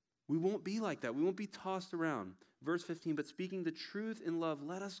 we won't be like that. We won't be tossed around. Verse 15, but speaking the truth in love,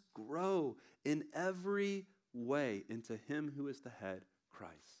 let us grow in every way into him who is the head,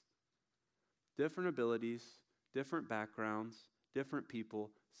 Christ. Different abilities, different backgrounds, different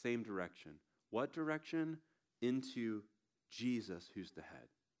people, same direction. What direction? Into Jesus, who's the head.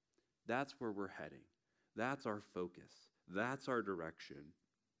 That's where we're heading. That's our focus. That's our direction.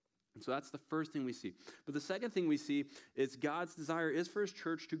 And so that's the first thing we see. But the second thing we see is God's desire is for his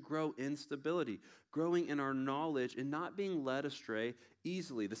church to grow in stability, growing in our knowledge and not being led astray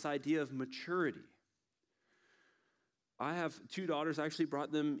easily. This idea of maturity. I have 2 daughters. I actually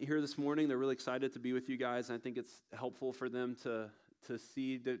brought them here this morning. They're really excited to be with you guys. I think it's helpful for them to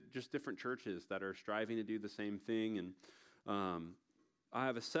see just different churches that are striving to do the same thing. And I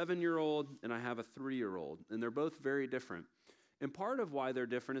have a 7-year-old and I have a 3-year-old, and they're both very different. And part of why they're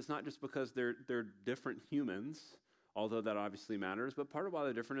different is not just because they're different humans, although that obviously matters, but part of why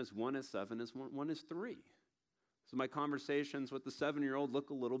they're different is one is 7, one is 3. So my conversations with the 7-year-old look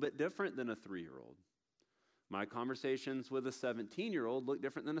a little bit different than a 3-year-old. My conversations with a 17-year-old look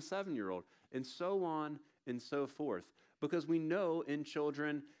different than a 7-year-old, and so on and so forth. Because we know in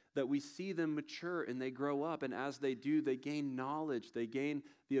children that we see them mature and they grow up, and as they do, they gain knowledge, they gain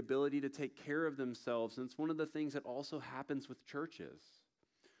the ability to take care of themselves. And it's one of the things that also happens with churches.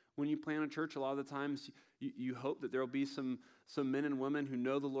 When you plant a church, a lot of the times you hope that there will be some men and women who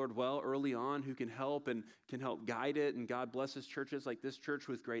know the Lord well early on, who can help guide it. And God blesses churches like this church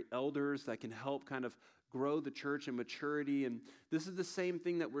with great elders that can help kind of grow the church in maturity. And this is the same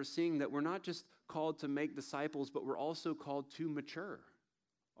thing that we're seeing, that we're not just called to make disciples, but we're also called to mature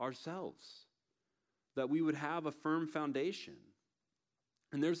ourselves, that we would have a firm foundation.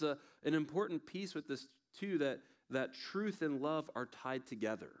 And there's an important piece with this too, that truth and love are tied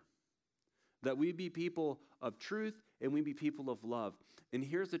together, that we be people of truth and we be people of love. And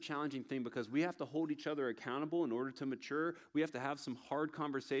here's the challenging thing, because we have to hold each other accountable in order to mature. We have to have some hard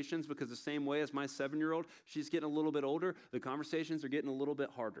conversations, because the same way as my 7-year-old, she's getting a little bit older, the conversations are getting a little bit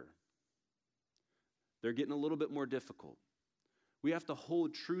harder. They're getting a little bit more difficult. We have to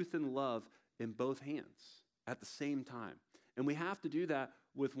hold truth and love in both hands at the same time. And we have to do that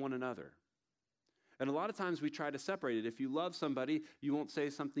with one another. And a lot of times we try to separate it. If you love somebody, you won't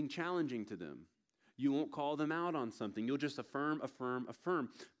say something challenging to them. You won't call them out on something. You'll just affirm, affirm, affirm.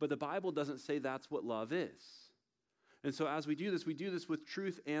 But the Bible doesn't say that's what love is. And so as we do this with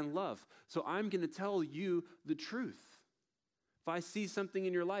truth and love. So I'm going to tell you the truth. If I see something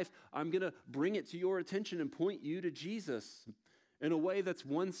in your life, I'm going to bring it to your attention and point you to Jesus in a way that's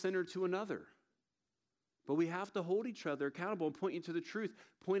one sinner to another. But we have to hold each other accountable and point you to the truth,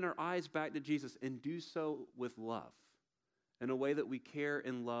 point our eyes back to Jesus, and do so with love in a way that we care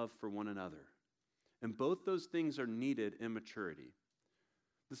and love for one another. And both those things are needed in maturity,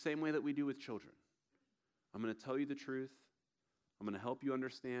 the same way that we do with children. I'm going to tell you the truth. I'm going to help you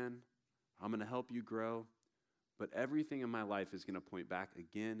understand. I'm going to help you grow. But everything in my life is going to point back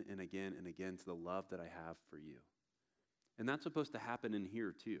again and again and again to the love that I have for you. And that's supposed to happen in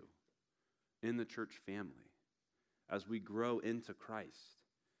here too, in the church family, as we grow into Christ.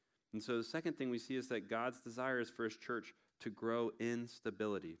 And so the second thing we see is that God's desire is for his church to grow in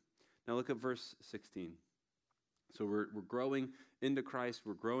stability. Now look at verse 16. So we're growing into Christ,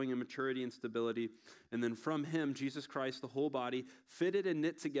 we're growing in maturity and stability, and then from him, Jesus Christ, the whole body, fitted and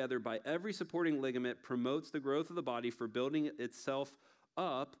knit together by every supporting ligament, promotes the growth of the body for building itself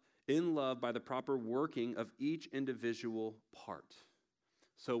up in love by the proper working of each individual part.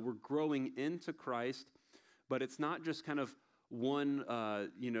 So we're growing into Christ, but it's not just kind of one,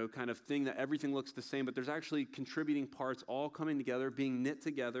 kind of thing that everything looks the same, but there's actually contributing parts all coming together, being knit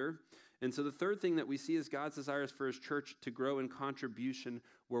together. And so the third thing that we see is God's desire is for his church to grow in contribution,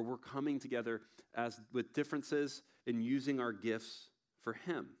 where we're coming together with differences and using our gifts for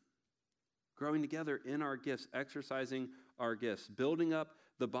him. Growing together in our gifts, exercising our gifts, building up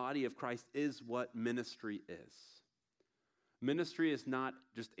the body of Christ is what ministry is. Ministry is not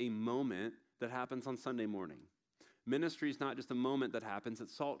just a moment that happens on Sunday morning. Ministry is not just a moment that happens at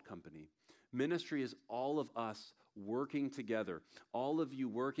Salt Company. Ministry is all of us working together, all of you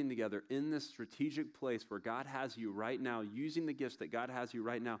working together in this strategic place where God has you right now, using the gifts that God has you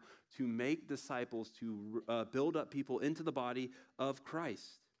right now to make disciples, to build up people into the body of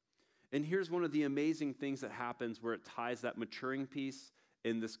Christ. And here's one of the amazing things that happens where it ties that maturing piece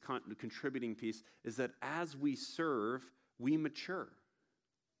and this contributing piece, is that as we serve, we mature.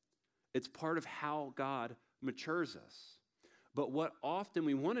 It's part of how God matures us. But what often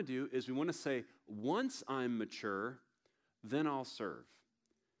we want to do is we want to say, once I'm mature, then I'll serve.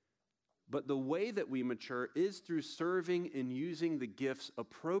 But the way that we mature is through serving and using the gifts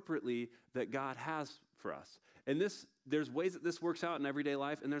appropriately that God has for us. And there's ways that this works out in everyday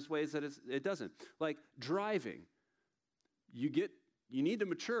life, and there's ways that it doesn't. Like driving. You need to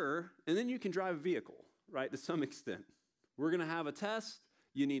mature, and then you can drive a vehicle, right, to some extent. We're going to have a test.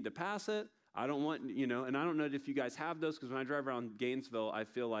 You need to pass it. I don't want, and I don't know if you guys have those, because when I drive around Gainesville, I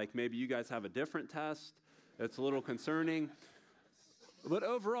feel like maybe you guys have a different test. It's a little concerning. But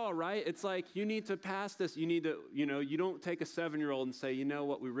overall, right, it's like you need to pass this. You need to, you don't take a 7-year-old and say,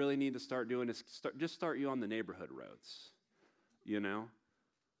 what we really need to start doing is just start you on the neighborhood roads,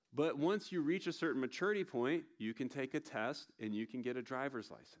 But once you reach a certain maturity point, you can take a test and you can get a driver's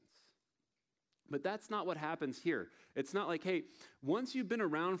license. But that's not what happens here. It's not like, hey, once you've been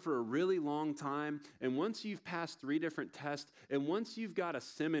around for a really long time, and once you've passed 3 different tests, and once you've got a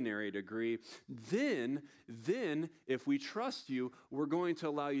seminary degree, then if we trust you, we're going to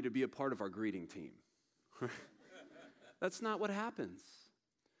allow you to be a part of our greeting team. That's not what happens.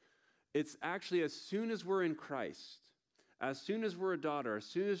 It's actually as soon as we're in Christ, as soon as we're a daughter, as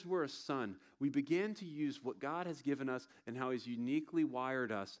soon as we're a son, we begin to use what God has given us and how he's uniquely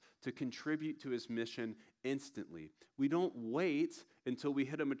wired us to contribute to his mission instantly. We don't wait until we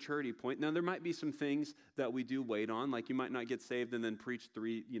hit a maturity point. Now, there might be some things that we do wait on, like you might not get saved and then preach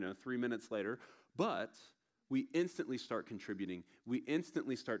 3 minutes later, but we instantly start contributing. We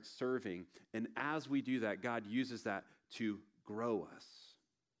instantly start serving. And as we do that, God uses that to grow us.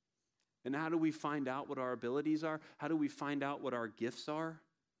 And how do we find out what our abilities are? How do we find out what our gifts are?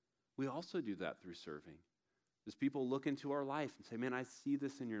 We also do that through serving. As people look into our life and say, man, I see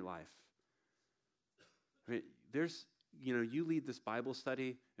this in your life. I mean, you lead this Bible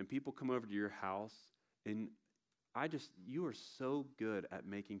study and people come over to your house and you are so good at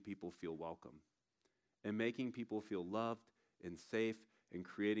making people feel welcome and making people feel loved and safe and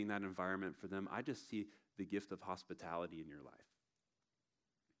creating that environment for them. I just see the gift of hospitality in your life.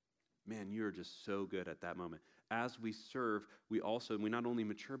 Man, you're just so good at that moment. As we serve, we not only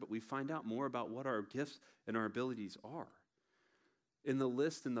mature, but we find out more about what our gifts and our abilities are. In the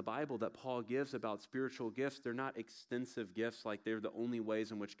list in the Bible that Paul gives about spiritual gifts, they're not extensive gifts like they're the only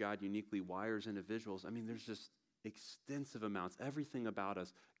ways in which God uniquely wires individuals. I mean, there's just extensive amounts. Everything about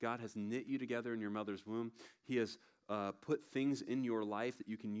us. God has knit you together in your mother's womb. He has put things in your life that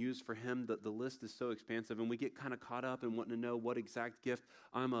you can use for him. The list is so expansive, and we get kind of caught up in wanting to know what exact gift.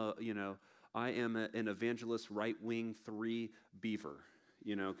 I am an evangelist right-wing 3 beaver,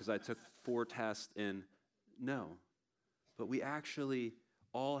 because I took 4 tests and no. But we actually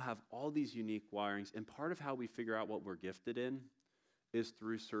all have all these unique wirings, and part of how we figure out what we're gifted in is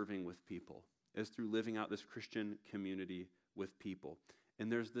through serving with people, is through living out this Christian community with people.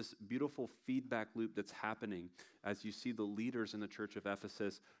 And there's this beautiful feedback loop that's happening as you see the leaders in the church of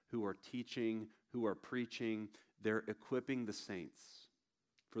Ephesus who are teaching, who are preaching. They're equipping the saints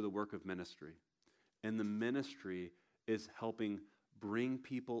for the work of ministry. And the ministry is helping bring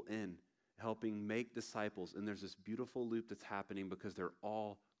people in, helping make disciples. And there's this beautiful loop that's happening because they're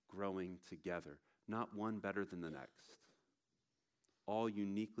all growing together, not one better than the next. All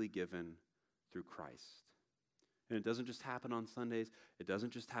uniquely given through Christ. And it doesn't just happen on Sundays. It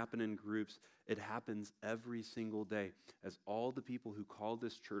doesn't just happen in groups. It happens every single day as all the people who call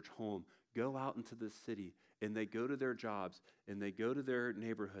this church home go out into the city and they go to their jobs and they go to their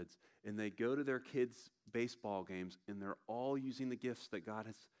neighborhoods and they go to their kids' baseball games, and they're all using the gifts that God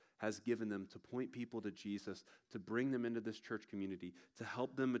has given them to point people to Jesus, to bring them into this church community, to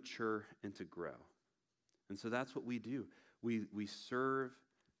help them mature and to grow. And so that's what we do. We serve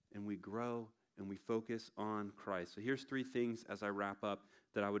and we grow and we focus on Christ. So here's 3 things as I wrap up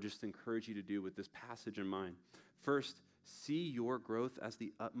that I would just encourage you to do with this passage in mind. First, see your growth as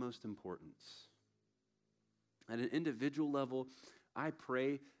the utmost importance. At an individual level, I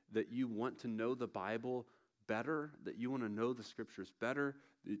pray that you want to know the Bible better, that you want to know the scriptures better,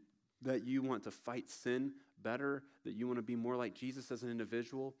 that you want to fight sin better, that you want to be more like Jesus as an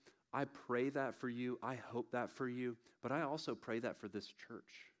individual. I pray that for you. I hope that for you. But I also pray that for this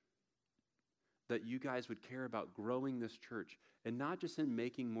church, that you guys would care about growing this church, and not just in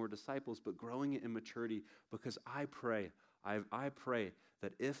making more disciples, but growing it in maturity, because I pray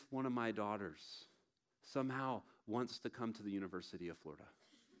that if one of my daughters somehow wants to come to the University of Florida,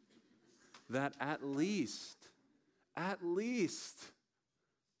 that at least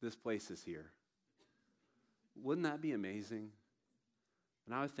this place is here. Wouldn't that be amazing?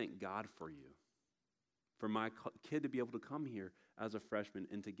 And I would thank God for you, for my kid to be able to come here as a freshman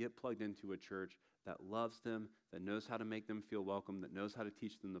and to get plugged into a church that loves them, that knows how to make them feel welcome, that knows how to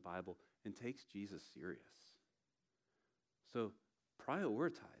teach them the Bible, and takes Jesus serious. So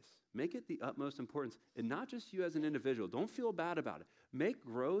prioritize. Make it the utmost importance, and not just you as an individual. Don't feel bad about it. Make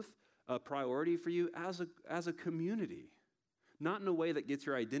growth a priority for you as a community, not in a way that gets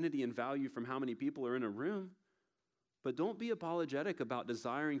your identity and value from how many people are in a room. But don't be apologetic about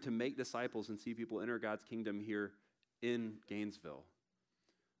desiring to make disciples and see people enter God's kingdom here in Gainesville.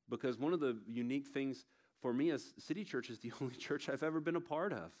 Because one of the unique things for me is City Church is the only church I've ever been a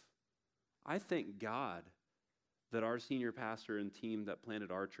part of. I thank God that our senior pastor and team that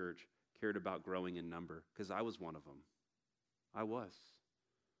planted our church cared about growing in number, because I was one of them. I was.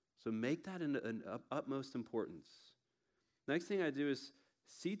 So make that an utmost importance. Next thing I do is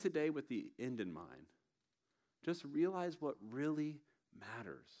see today with the end in mind. Just realize what really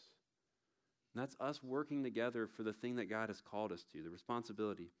matters. And that's us working together for the thing that God has called us to, the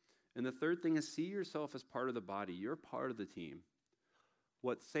responsibility. And the third thing is see yourself as part of the body. You're part of the team.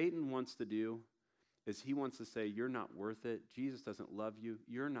 What Satan wants to do is he wants to say, you're not worth it. Jesus doesn't love you.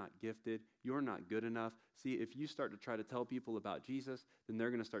 You're not gifted. You're not good enough. See, if you start to try to tell people about Jesus, then they're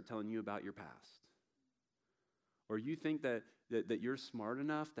going to start telling you about your past. Or you think that you're smart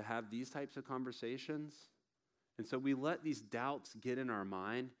enough to have these types of conversations. And so we let these doubts get in our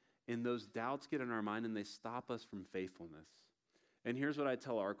mind, and those doubts get in our mind, and they stop us from faithfulness. And here's what I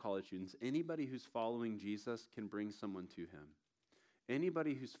tell our college students. Anybody who's following Jesus can bring someone to him.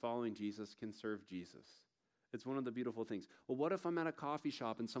 Anybody who's following Jesus can serve Jesus. It's one of the beautiful things. Well, what if I'm at a coffee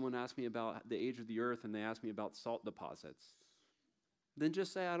shop and someone asks me about the age of the earth and they ask me about salt deposits? Then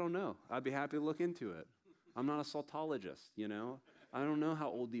just say, I don't know. I'd be happy to look into it. I'm not a saltologist, you know. I don't know how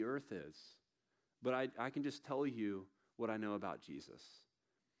old the earth is. But I can just tell you what I know about Jesus.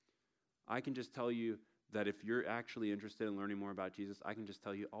 I can just tell you that if you're actually interested in learning more about Jesus, I can just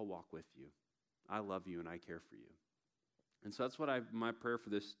tell you, I'll walk with you. I love you and I care for you. And so that's what my prayer for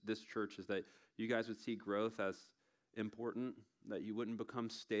this church is that you guys would see growth as important, that you wouldn't become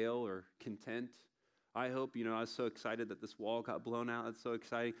stale or content. I hope, I was so excited that this wall got blown out. It's so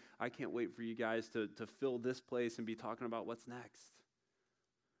exciting. I can't wait for you guys to fill this place and be talking about what's next.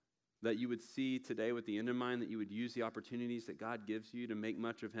 That you would see today with the end in mind, that you would use the opportunities that God gives you to make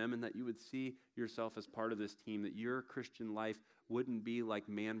much of him, and that you would see yourself as part of this team, that your Christian life wouldn't be like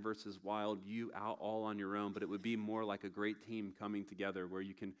man versus wild, you out all on your own, but it would be more like a great team coming together where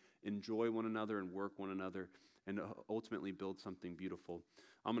you can enjoy one another and work one another and ultimately build something beautiful.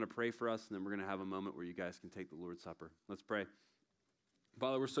 I'm going to pray for us, and then we're going to have a moment where you guys can take the Lord's Supper. Let's pray.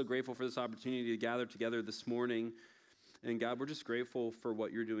 Father, we're so grateful for this opportunity to gather together this morning. And God, we're just grateful for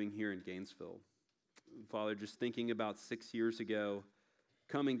what you're doing here in Gainesville. Father, just thinking about 6 years ago,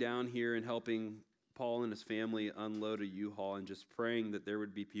 coming down here and helping Paul and his family unload a U-Haul and just praying that there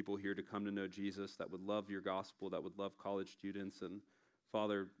would be people here to come to know Jesus, that would love your gospel, that would love college students. And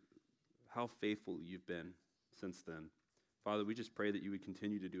Father, how faithful you've been since then. Father, we just pray that you would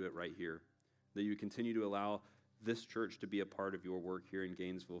continue to do it right here, that you would continue to allow this church to be a part of your work here in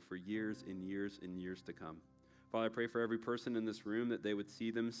Gainesville for years and years and years to come. Father, I pray for every person in this room that they would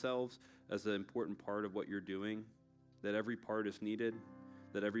see themselves as an important part of what you're doing, that every part is needed,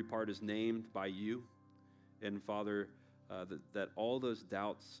 that every part is named by you. And Father, that all those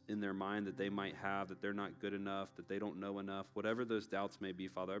doubts in their mind that they might have, that they're not good enough, that they don't know enough, whatever those doubts may be,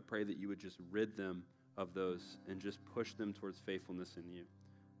 Father, I pray that you would just rid them of those and just push them towards faithfulness in you.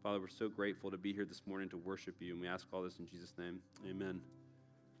 Father, we're so grateful to be here this morning to worship you, and we ask all this in Jesus' name. Amen.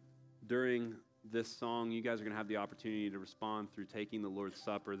 During this song, you guys are going to have the opportunity to respond through taking the Lord's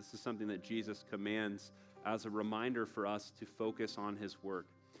Supper. This is something that Jesus commands as a reminder for us to focus on his work.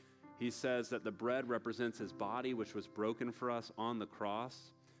 He says that the bread represents his body, which was broken for us on the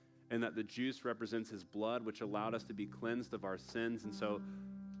cross, and that the juice represents his blood, which allowed us to be cleansed of our sins. And so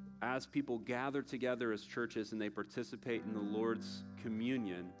as people gather together as churches and they participate in the Lord's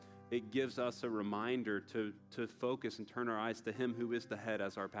communion, it gives us a reminder to focus and turn our eyes to him who is the head,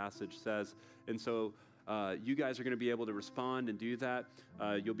 as our passage says. And so you guys are going to be able to respond and do that.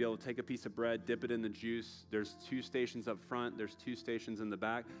 You'll be able to take a piece of bread, dip it in the juice. There's 2 stations up front. There's 2 stations in the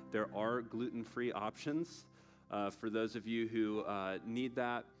back. There are gluten-free options for those of you who need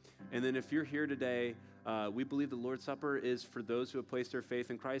that. And then if you're here today, we believe the Lord's Supper is for those who have placed their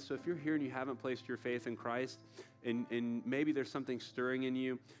faith in Christ. So if you're here and you haven't placed your faith in Christ, and maybe there's something stirring in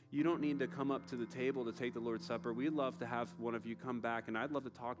you, you don't need to come up to the table to take the Lord's Supper. We'd love to have one of you come back, and I'd love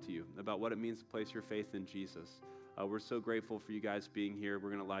to talk to you about what it means to place your faith in Jesus. We're so grateful for you guys being here. We're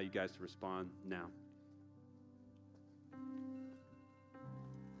going to allow you guys to respond now.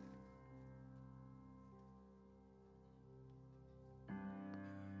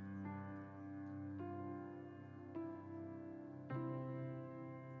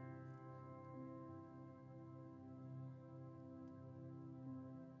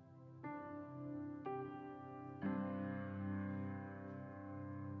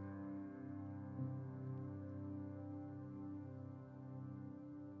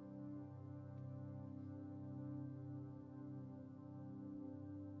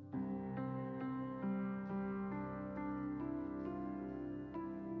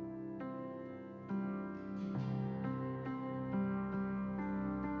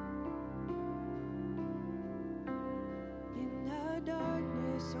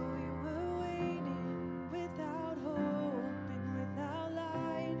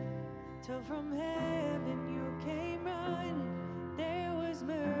 fell from heaven, you came running. There was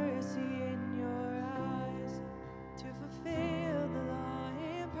mercy in your eyes to fulfill the law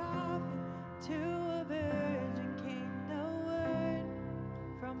and prophet. To a virgin came the word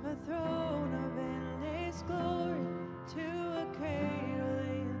from a throne of endless glory to a cradle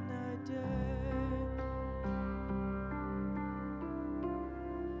in the dirt.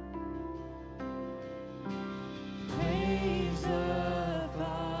 Praise the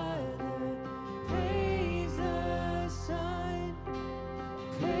Father, praise the Son,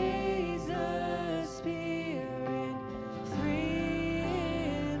 praise the Spirit, three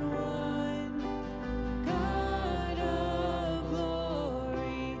in one. God of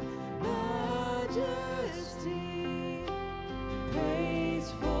glory, majesty,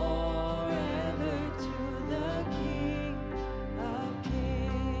 praise forever to the King of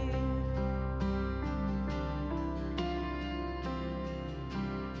Kings.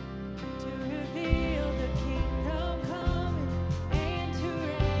 To reveal the kingdom coming and to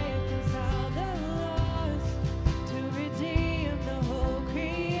reconcile the lost, to redeem the whole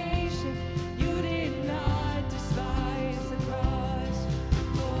creation. You did not despise the cross,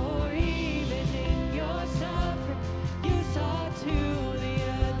 for even in your suffering, you saw to the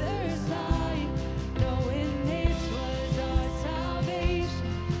other side, knowing this was our salvation.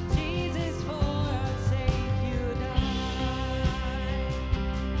 Jesus, for our sake, you died.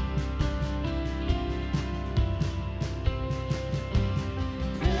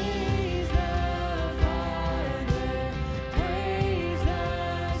 Praise the Father, praise the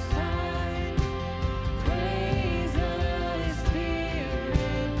Son, praise the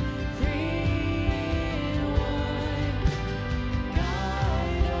Spirit, three in one.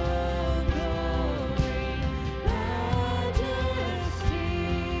 God of glory, majesty,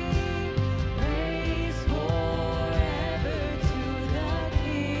 praise forever to the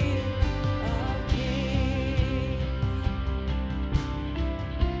King of Kings.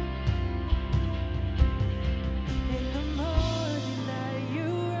 In the morning that you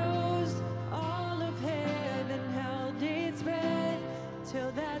rose, all of heaven held its breath,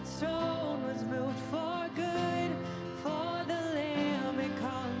 till that stone was moved for good. For the Lamb it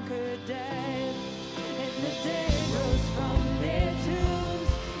conquered death, and the dead rose from their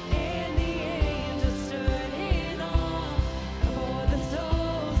tombs, and the angels stood in awe. For the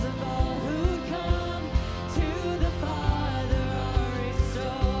souls of all who come to the Father are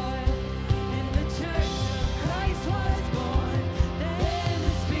restored. And the church of Christ was born. Then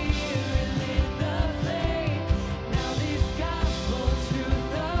the Spirit lit the flame. Now this gospel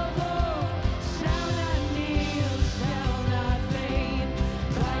truth of old shall not kneel, shall not fade.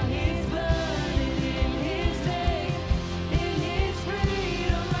 By His blood and in His name, in His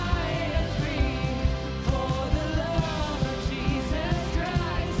freedom I am free. For the love of Jesus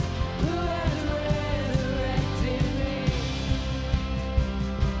Christ, who has resurrected me.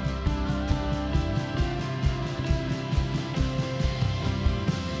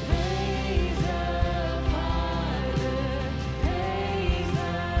 Praise the Father, praise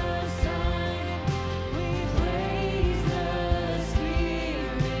the Son, we praise the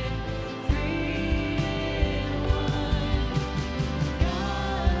Spirit, three in one.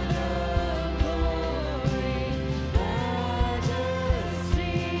 God of glory, majesty,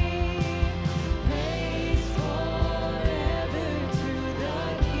 praise forever to the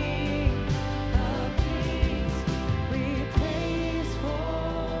King of Kings. We praise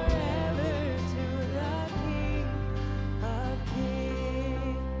forever to the King of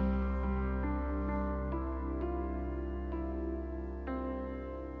Kings.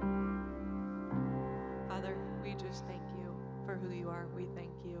 Father, we just thank you for who you are. We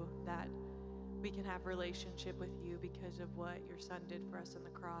thank you that we can have relationship with you because of what your son did for us on the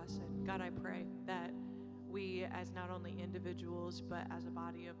cross. And God, I pray that we, as not only individuals, but as a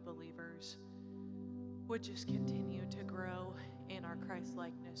body of believers, would just continue to grow in our Christ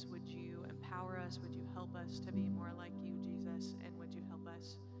likeness. Would you empower us? Would you help us to be more like you, Jesus? And would you help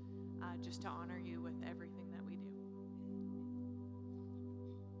us just to honor you with everything that we do?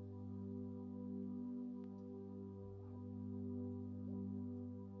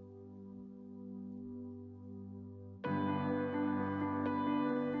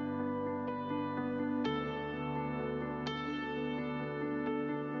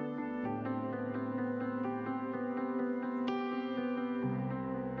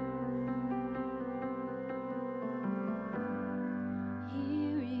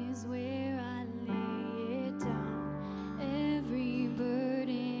 Here is where I lay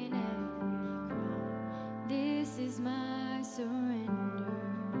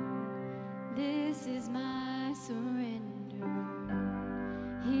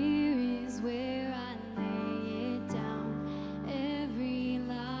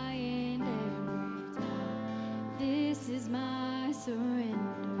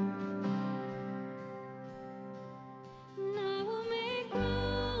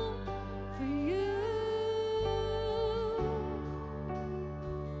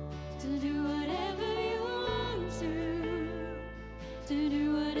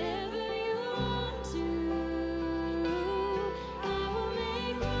do whatever you want to. I will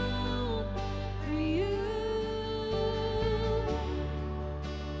make room for you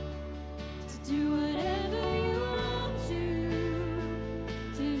to do whatever you want to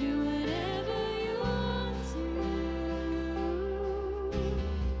do whatever you want to.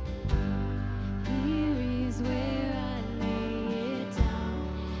 Here is where I lay it down,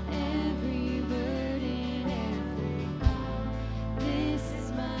 every burden, every call. This is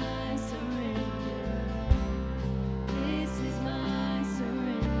my surrender. This is my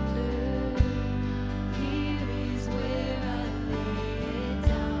surrender. Here is where I lay it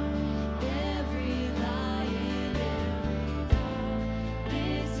down, every lie and every doubt.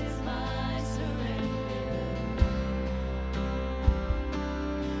 This is my surrender.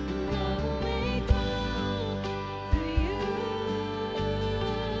 I will make room for you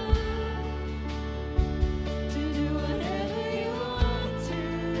to do whatever you want to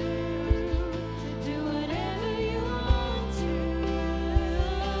do whatever you want to.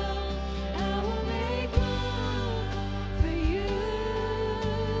 I will make room for you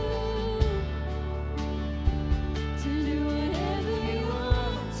to do whatever you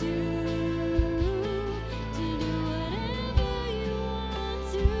want to do whatever you want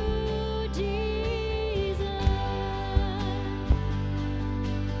to, Jesus.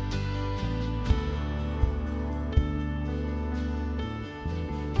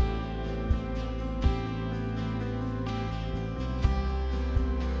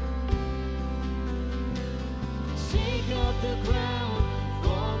 Shake up the ground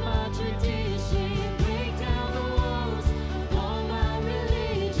for my tradition, break down the walls for my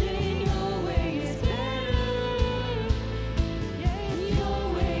religion. Your way is better. Your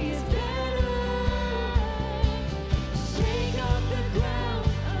way is better. Shake up the ground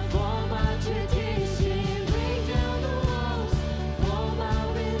for my tradition, break down the walls for my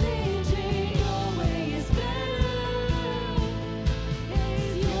religion. Your way is better.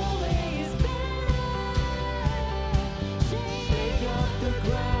 Your way is better. Shake up the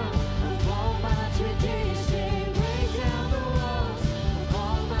ground for my tradition, break down the walls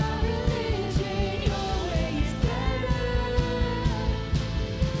for my religion. Your way is better.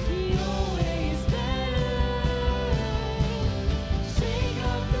 Your way is better. Shake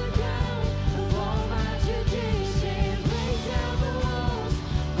up the ground for my tradition, break down the walls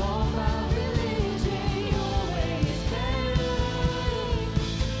for my religion. Your way is better.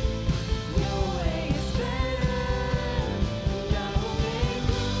 Your way is better. And I will make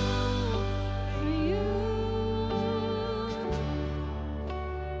room for you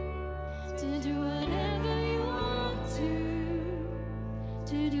to do whatever you want to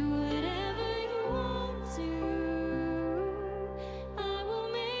do whatever you want to. I will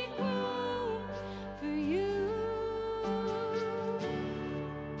make room for you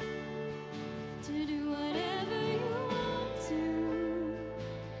to do whatever you want to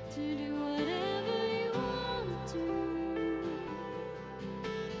do whatever you want to.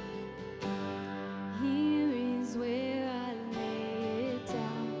 Here is where I lay it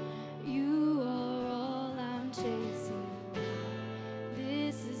down. You are all I'm chasing.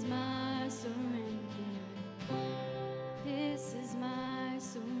 This is my surrender. This is my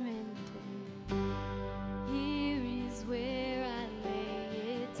surrender. Here is where I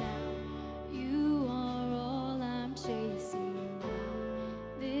lay it down. You are all I'm chasing.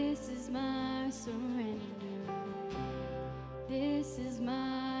 This is my surrender. This is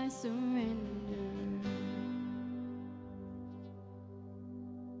my surrender.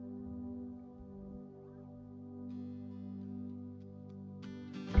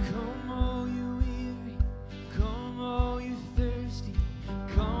 Come all you weary, come all you thirsty,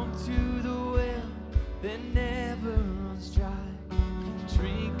 come to the well that never runs dry.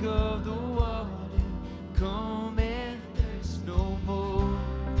 Drink of the water, come and thirst no more.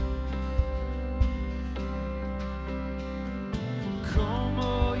 Come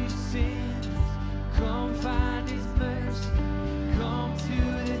all you sins, come find his mercy, come to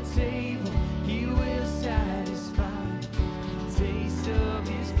the table, he will satisfy. Taste of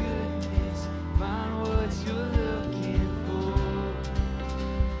his goodness, find what you're looking for.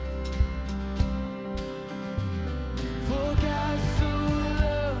 For God so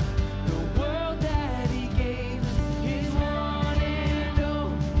loved the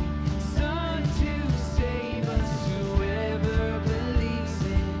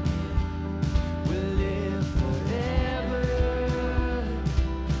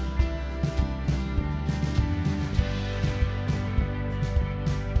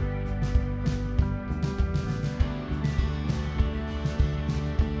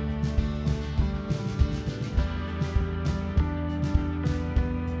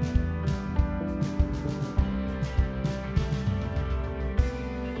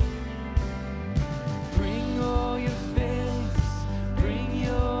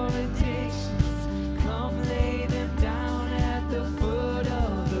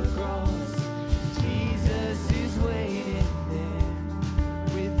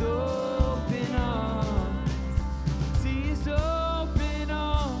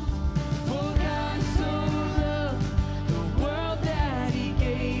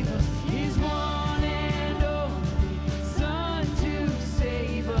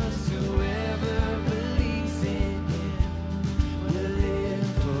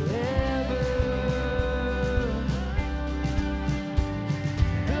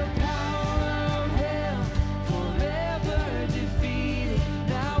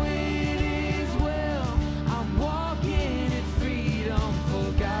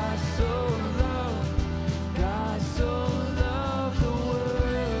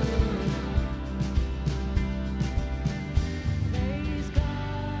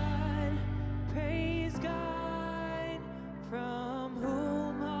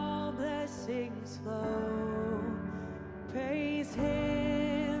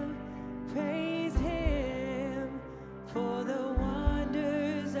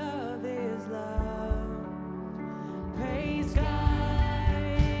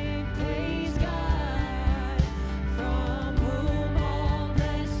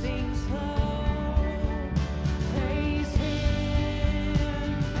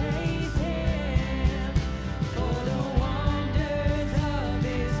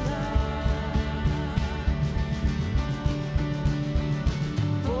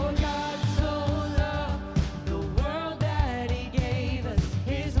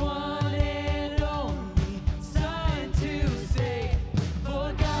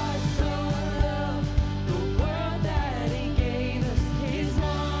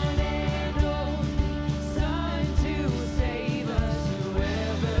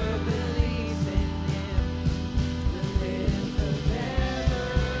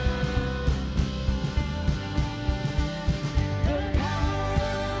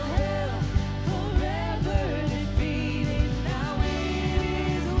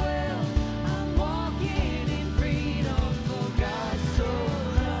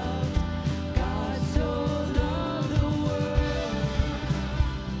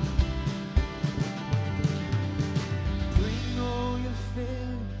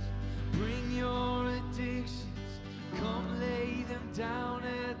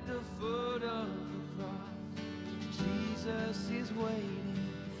Jesus is waiting.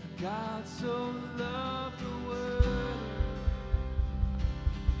 God so loved the world.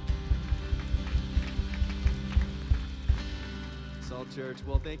 Salt Church,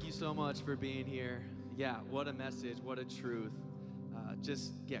 well, thank you so much for being here. Yeah, what a message, what a truth.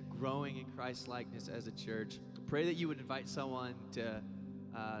 Just growing in Christ likeness as a church. Pray that you would invite someone to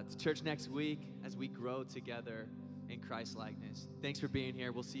church next week as we grow together in Christ likeness. Thanks for being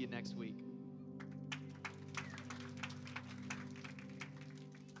here. We'll see you next week.